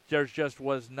 There just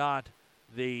wasn't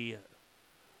the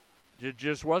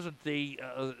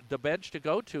bench to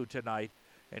go to tonight.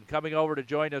 And coming over to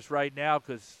join us right now,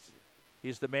 because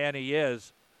he's the man he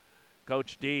is,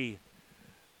 Coach D.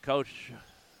 Coach,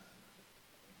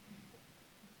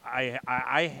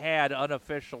 I had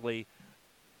unofficially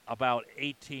about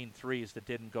 18 threes that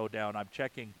didn't go down. I'm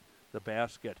checking the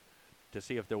basket to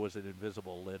see if there was an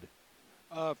invisible lid.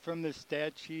 From the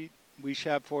stat sheet, we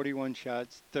shot 41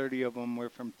 shots. 30 of them were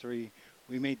from 3.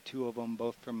 We made 2 of them,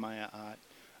 both from Maya Ott.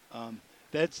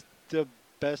 That's the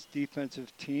best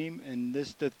defensive team, and this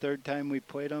is the 3rd time we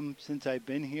played them since I've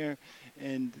been here,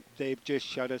 and they've just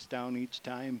shut us down each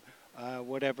time,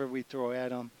 whatever we throw at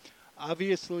them.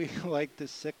 obviously, like the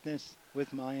sickness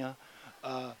with Maya,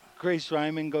 Grace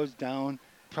Ryman goes down,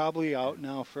 probably out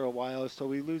now for a while, so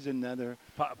we lose another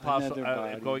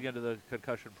body. Going into the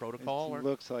concussion protocol? It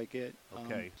looks like it.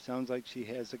 Okay. Sounds like she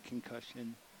has a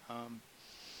concussion.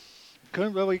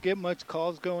 Couldn't really get much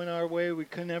calls going our way. We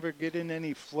could never get in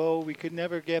any flow. We could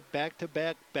never get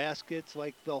back-to-back baskets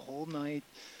like the whole night.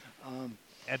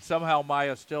 And somehow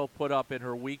Maya still put up in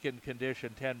her weakened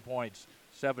condition 10 points,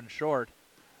 7 short.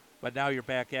 But now you're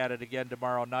back at it again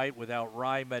tomorrow night without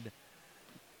Ryman.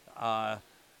 At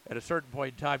a certain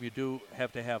point in time, you do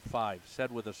have to have 5.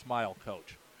 Said with a smile,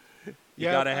 Coach. You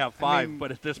got to have 5,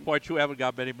 but at this point, you haven't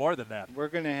got many more than that. We're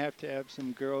going to have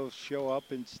some girls show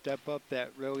up and step up that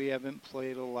really haven't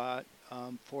played a lot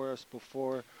for us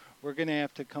before. We're going to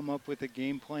have to come up with a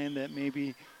game plan that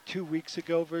maybe 2 weeks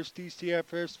ago versus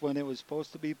DCFS, when it was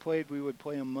supposed to be played, we would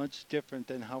play them much different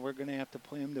than how we're going to have to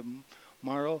play them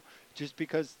tomorrow, just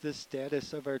because the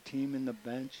status of our team in the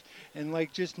bench. And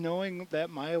like just knowing that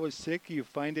Maya was sick, you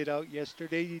find it out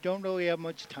yesterday, you don't really have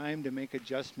much time to make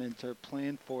adjustments or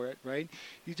plan for it, right?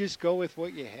 You just go with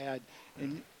what you had.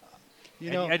 And,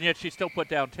 and yet she still put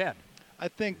down 10. I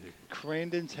think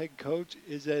Crandon's head coach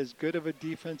is as good of a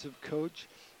defensive coach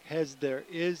as there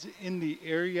is in the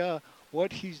area.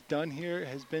 What he's done here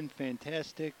has been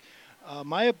fantastic.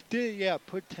 Maya did,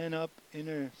 put 10 up in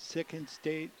her sickened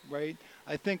state, right?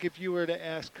 I think if you were to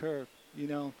ask her,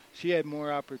 she had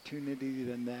more opportunity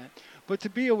than that. But to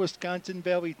be a Wisconsin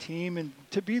Valley team and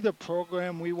to be the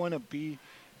program we want to be,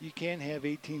 you can't have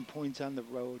 18 points on the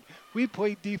road. We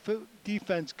played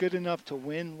defense good enough to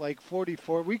win, like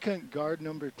 44. We couldn't guard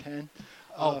number 10.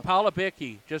 Paula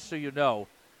Bickey, just so you know,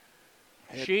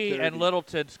 she 30. and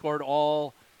Littleton scored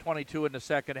all 22 in the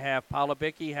second half. Paula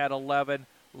Bickey had 11.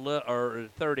 Or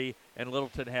 30, and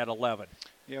Littleton had 11.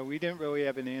 Yeah, we didn't really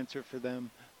have an answer for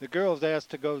them. The girls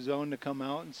asked to go zone to come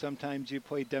out, and sometimes you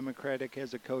play Democratic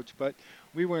as a coach, but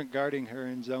we weren't guarding her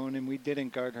in zone, and we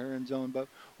didn't guard her in zone. But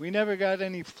we never got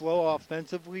any flow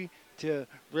offensively to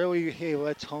really, hey,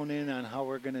 let's hone in on how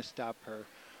we're going to stop her.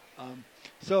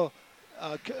 So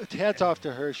hats off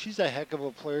to her. She's a heck of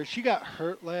a player. She got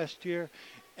hurt last year,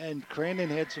 and Crandon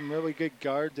had some really good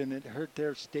guards, and it hurt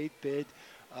their state bid.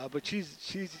 But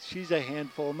she's a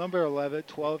handful. Number 11,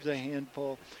 12's a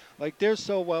handful. Like, they're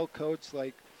so well coached.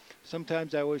 Like,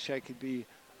 sometimes I wish I could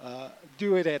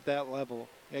do it at that level,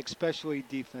 especially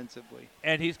defensively.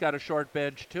 And he's got a short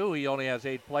bench too. He only has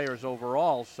 8 players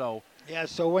overall. So yeah.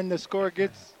 So when the score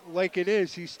gets like it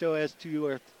is, he still has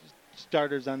 2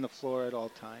 starters on the floor at all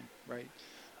time. Right.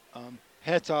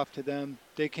 Hats off to them.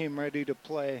 They came ready to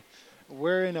play.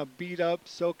 We're in a beat-up,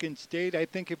 soaking state. I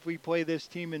think if we play this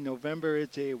team in November,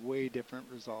 it's a way different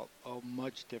result, a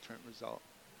much different result.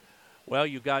 Well,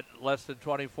 you've got less than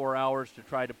 24 hours to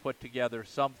try to put together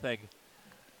something.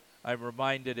 I'm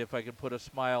reminded, if I can put a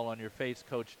smile on your face,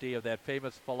 Coach D, of that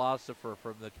famous philosopher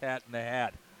from The Cat in the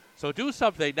Hat. So do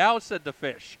something now, said the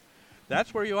fish.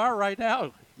 That's where you are right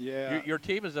now. Yeah. Your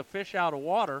team is a fish out of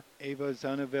water. Ava's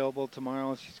unavailable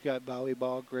tomorrow. She's got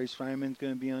volleyball. Grace Ryman's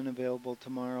going to be unavailable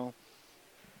tomorrow.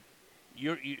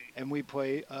 And we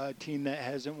play a team that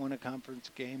hasn't won a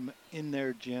conference game in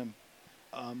their gym.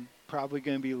 Probably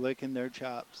going to be licking their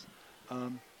chops.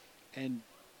 And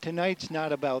tonight's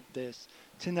not about this.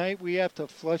 Tonight we have to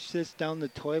flush this down the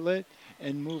toilet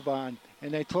and move on.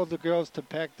 And I told the girls to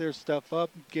pack their stuff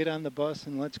up, get on the bus,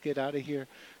 and let's get out of here.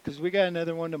 Because we got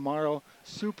another one tomorrow.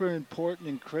 Super important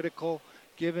and critical,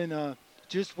 given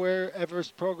just where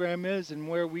Everest program is and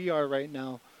where we are right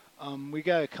now. We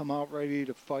got to come out ready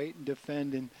to fight and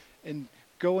defend and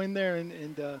go in there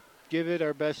and give it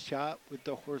our best shot with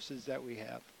the horses that we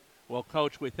have. Well,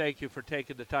 Coach, we thank you for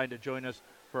taking the time to join us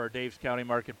for our Daves County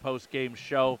Market post-game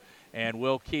show, and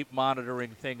we'll keep monitoring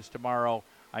things tomorrow.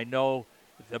 I know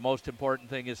the most important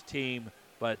thing is team,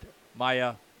 but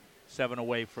Maya, 7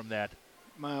 away from that.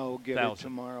 Maya will get it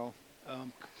tomorrow.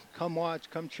 Come watch,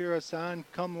 come cheer us on,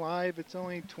 come live. It's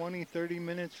only 20, 30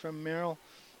 minutes from Merrill.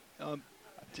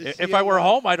 If I were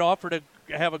home, I'd offer to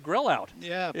have a grill out.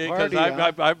 Yeah, party.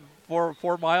 Because I'm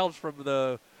 4 miles from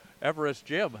the Everest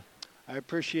gym. I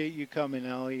appreciate you coming,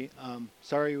 Allie.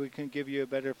 Sorry we couldn't give you a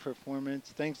better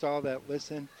performance. Thanks to all that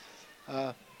listen.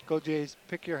 Go Jays,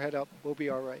 pick your head up. We'll be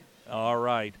all right. All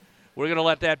right. We're going to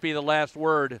let that be the last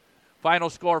word. Final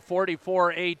score,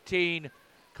 44-18.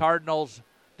 Cardinals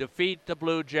defeat the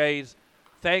Blue Jays.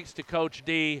 Thanks to Coach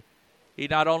D. He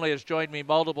not only has joined me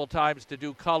multiple times to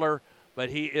do color, but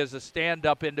he is a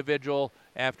stand-up individual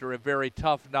after a very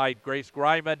tough night. Grace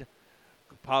Greiman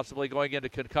possibly going into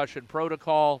concussion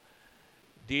protocol.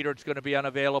 Dietert's going to be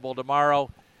unavailable tomorrow.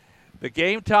 The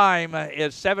game time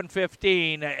is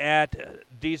 7:15 at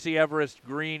DC Everest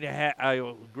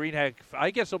Greenhack.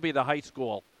 I guess it'll be the high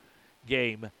school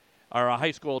game or a high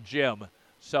school gym.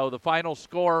 So the final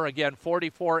score, again,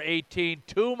 44-18.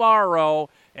 Tomorrow,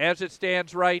 as it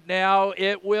stands right now,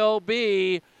 it will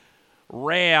be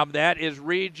Ram. That is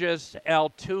Regis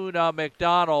Altoona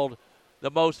McDonald,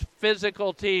 the most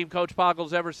physical team Coach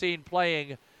Poggle's ever seen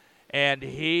playing. And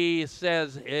he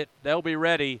says they'll be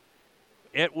ready.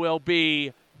 It will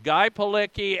be Guy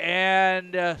Palicki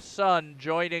and son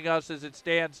joining us as it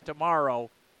stands tomorrow.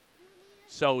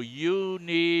 So you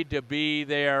need to be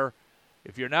there.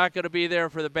 If you're not going to be there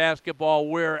for the basketball,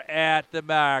 we're at the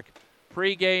mark.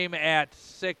 Pre-game at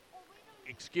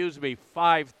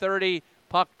 5:30.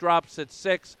 Puck drops at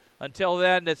 6. Until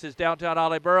then, this is Downtown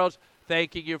Ollie Burrows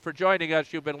thanking you for joining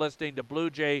us. You've been listening to Blue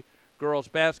Jay Girls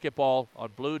Basketball on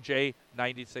Blue Jay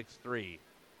 96.3.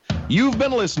 You've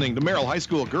been listening to Merrill High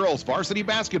School Girls Varsity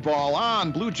Basketball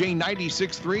on Blue Jay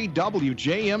 96.3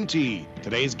 WJMT.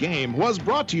 Today's game was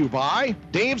brought to you by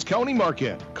Dave's County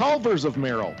Market, Culver's of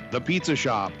Merrill, The Pizza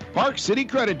Shop, Park City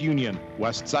Credit Union,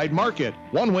 Westside Market,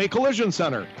 One Way Collision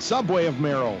Center, Subway of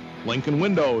Merrill, Lincoln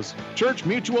Windows, Church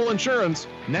Mutual Insurance,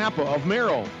 Napa of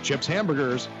Merrill, Chips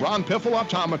Hamburgers, Ron Piffle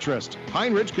Optometrist,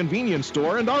 Pine Ridge Convenience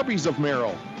Store and Arby's of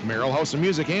Merrill, Merrill House of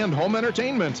Music and Home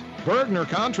Entertainment, Bergner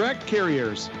Contract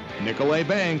Carriers, Nicolay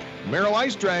Bank, Merrill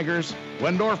Ice Draggers,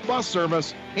 Wendorf Bus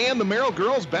Service, and the Merrill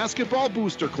Girls Basketball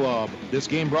Booster Club. This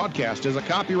game broadcast is a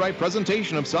copyright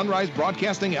presentation of Sunrise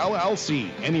Broadcasting, LLC.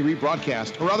 Any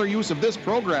rebroadcast or other use of this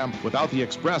program without the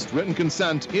expressed written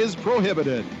consent is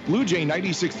prohibited. Blue Jay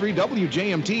 96.3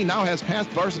 WJMT now has past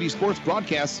varsity sports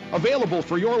broadcasts available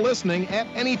for your listening at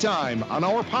any time on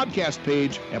our podcast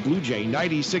page at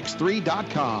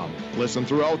BlueJay963.com. Listen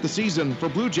throughout the season for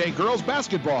Blue Jay Girls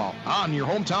Basketball on your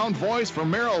hometown voice for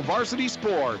Merrill Varsity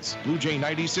Sports. Blue Jay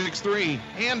 96.3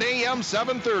 and AM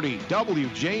 730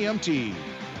 WJMT.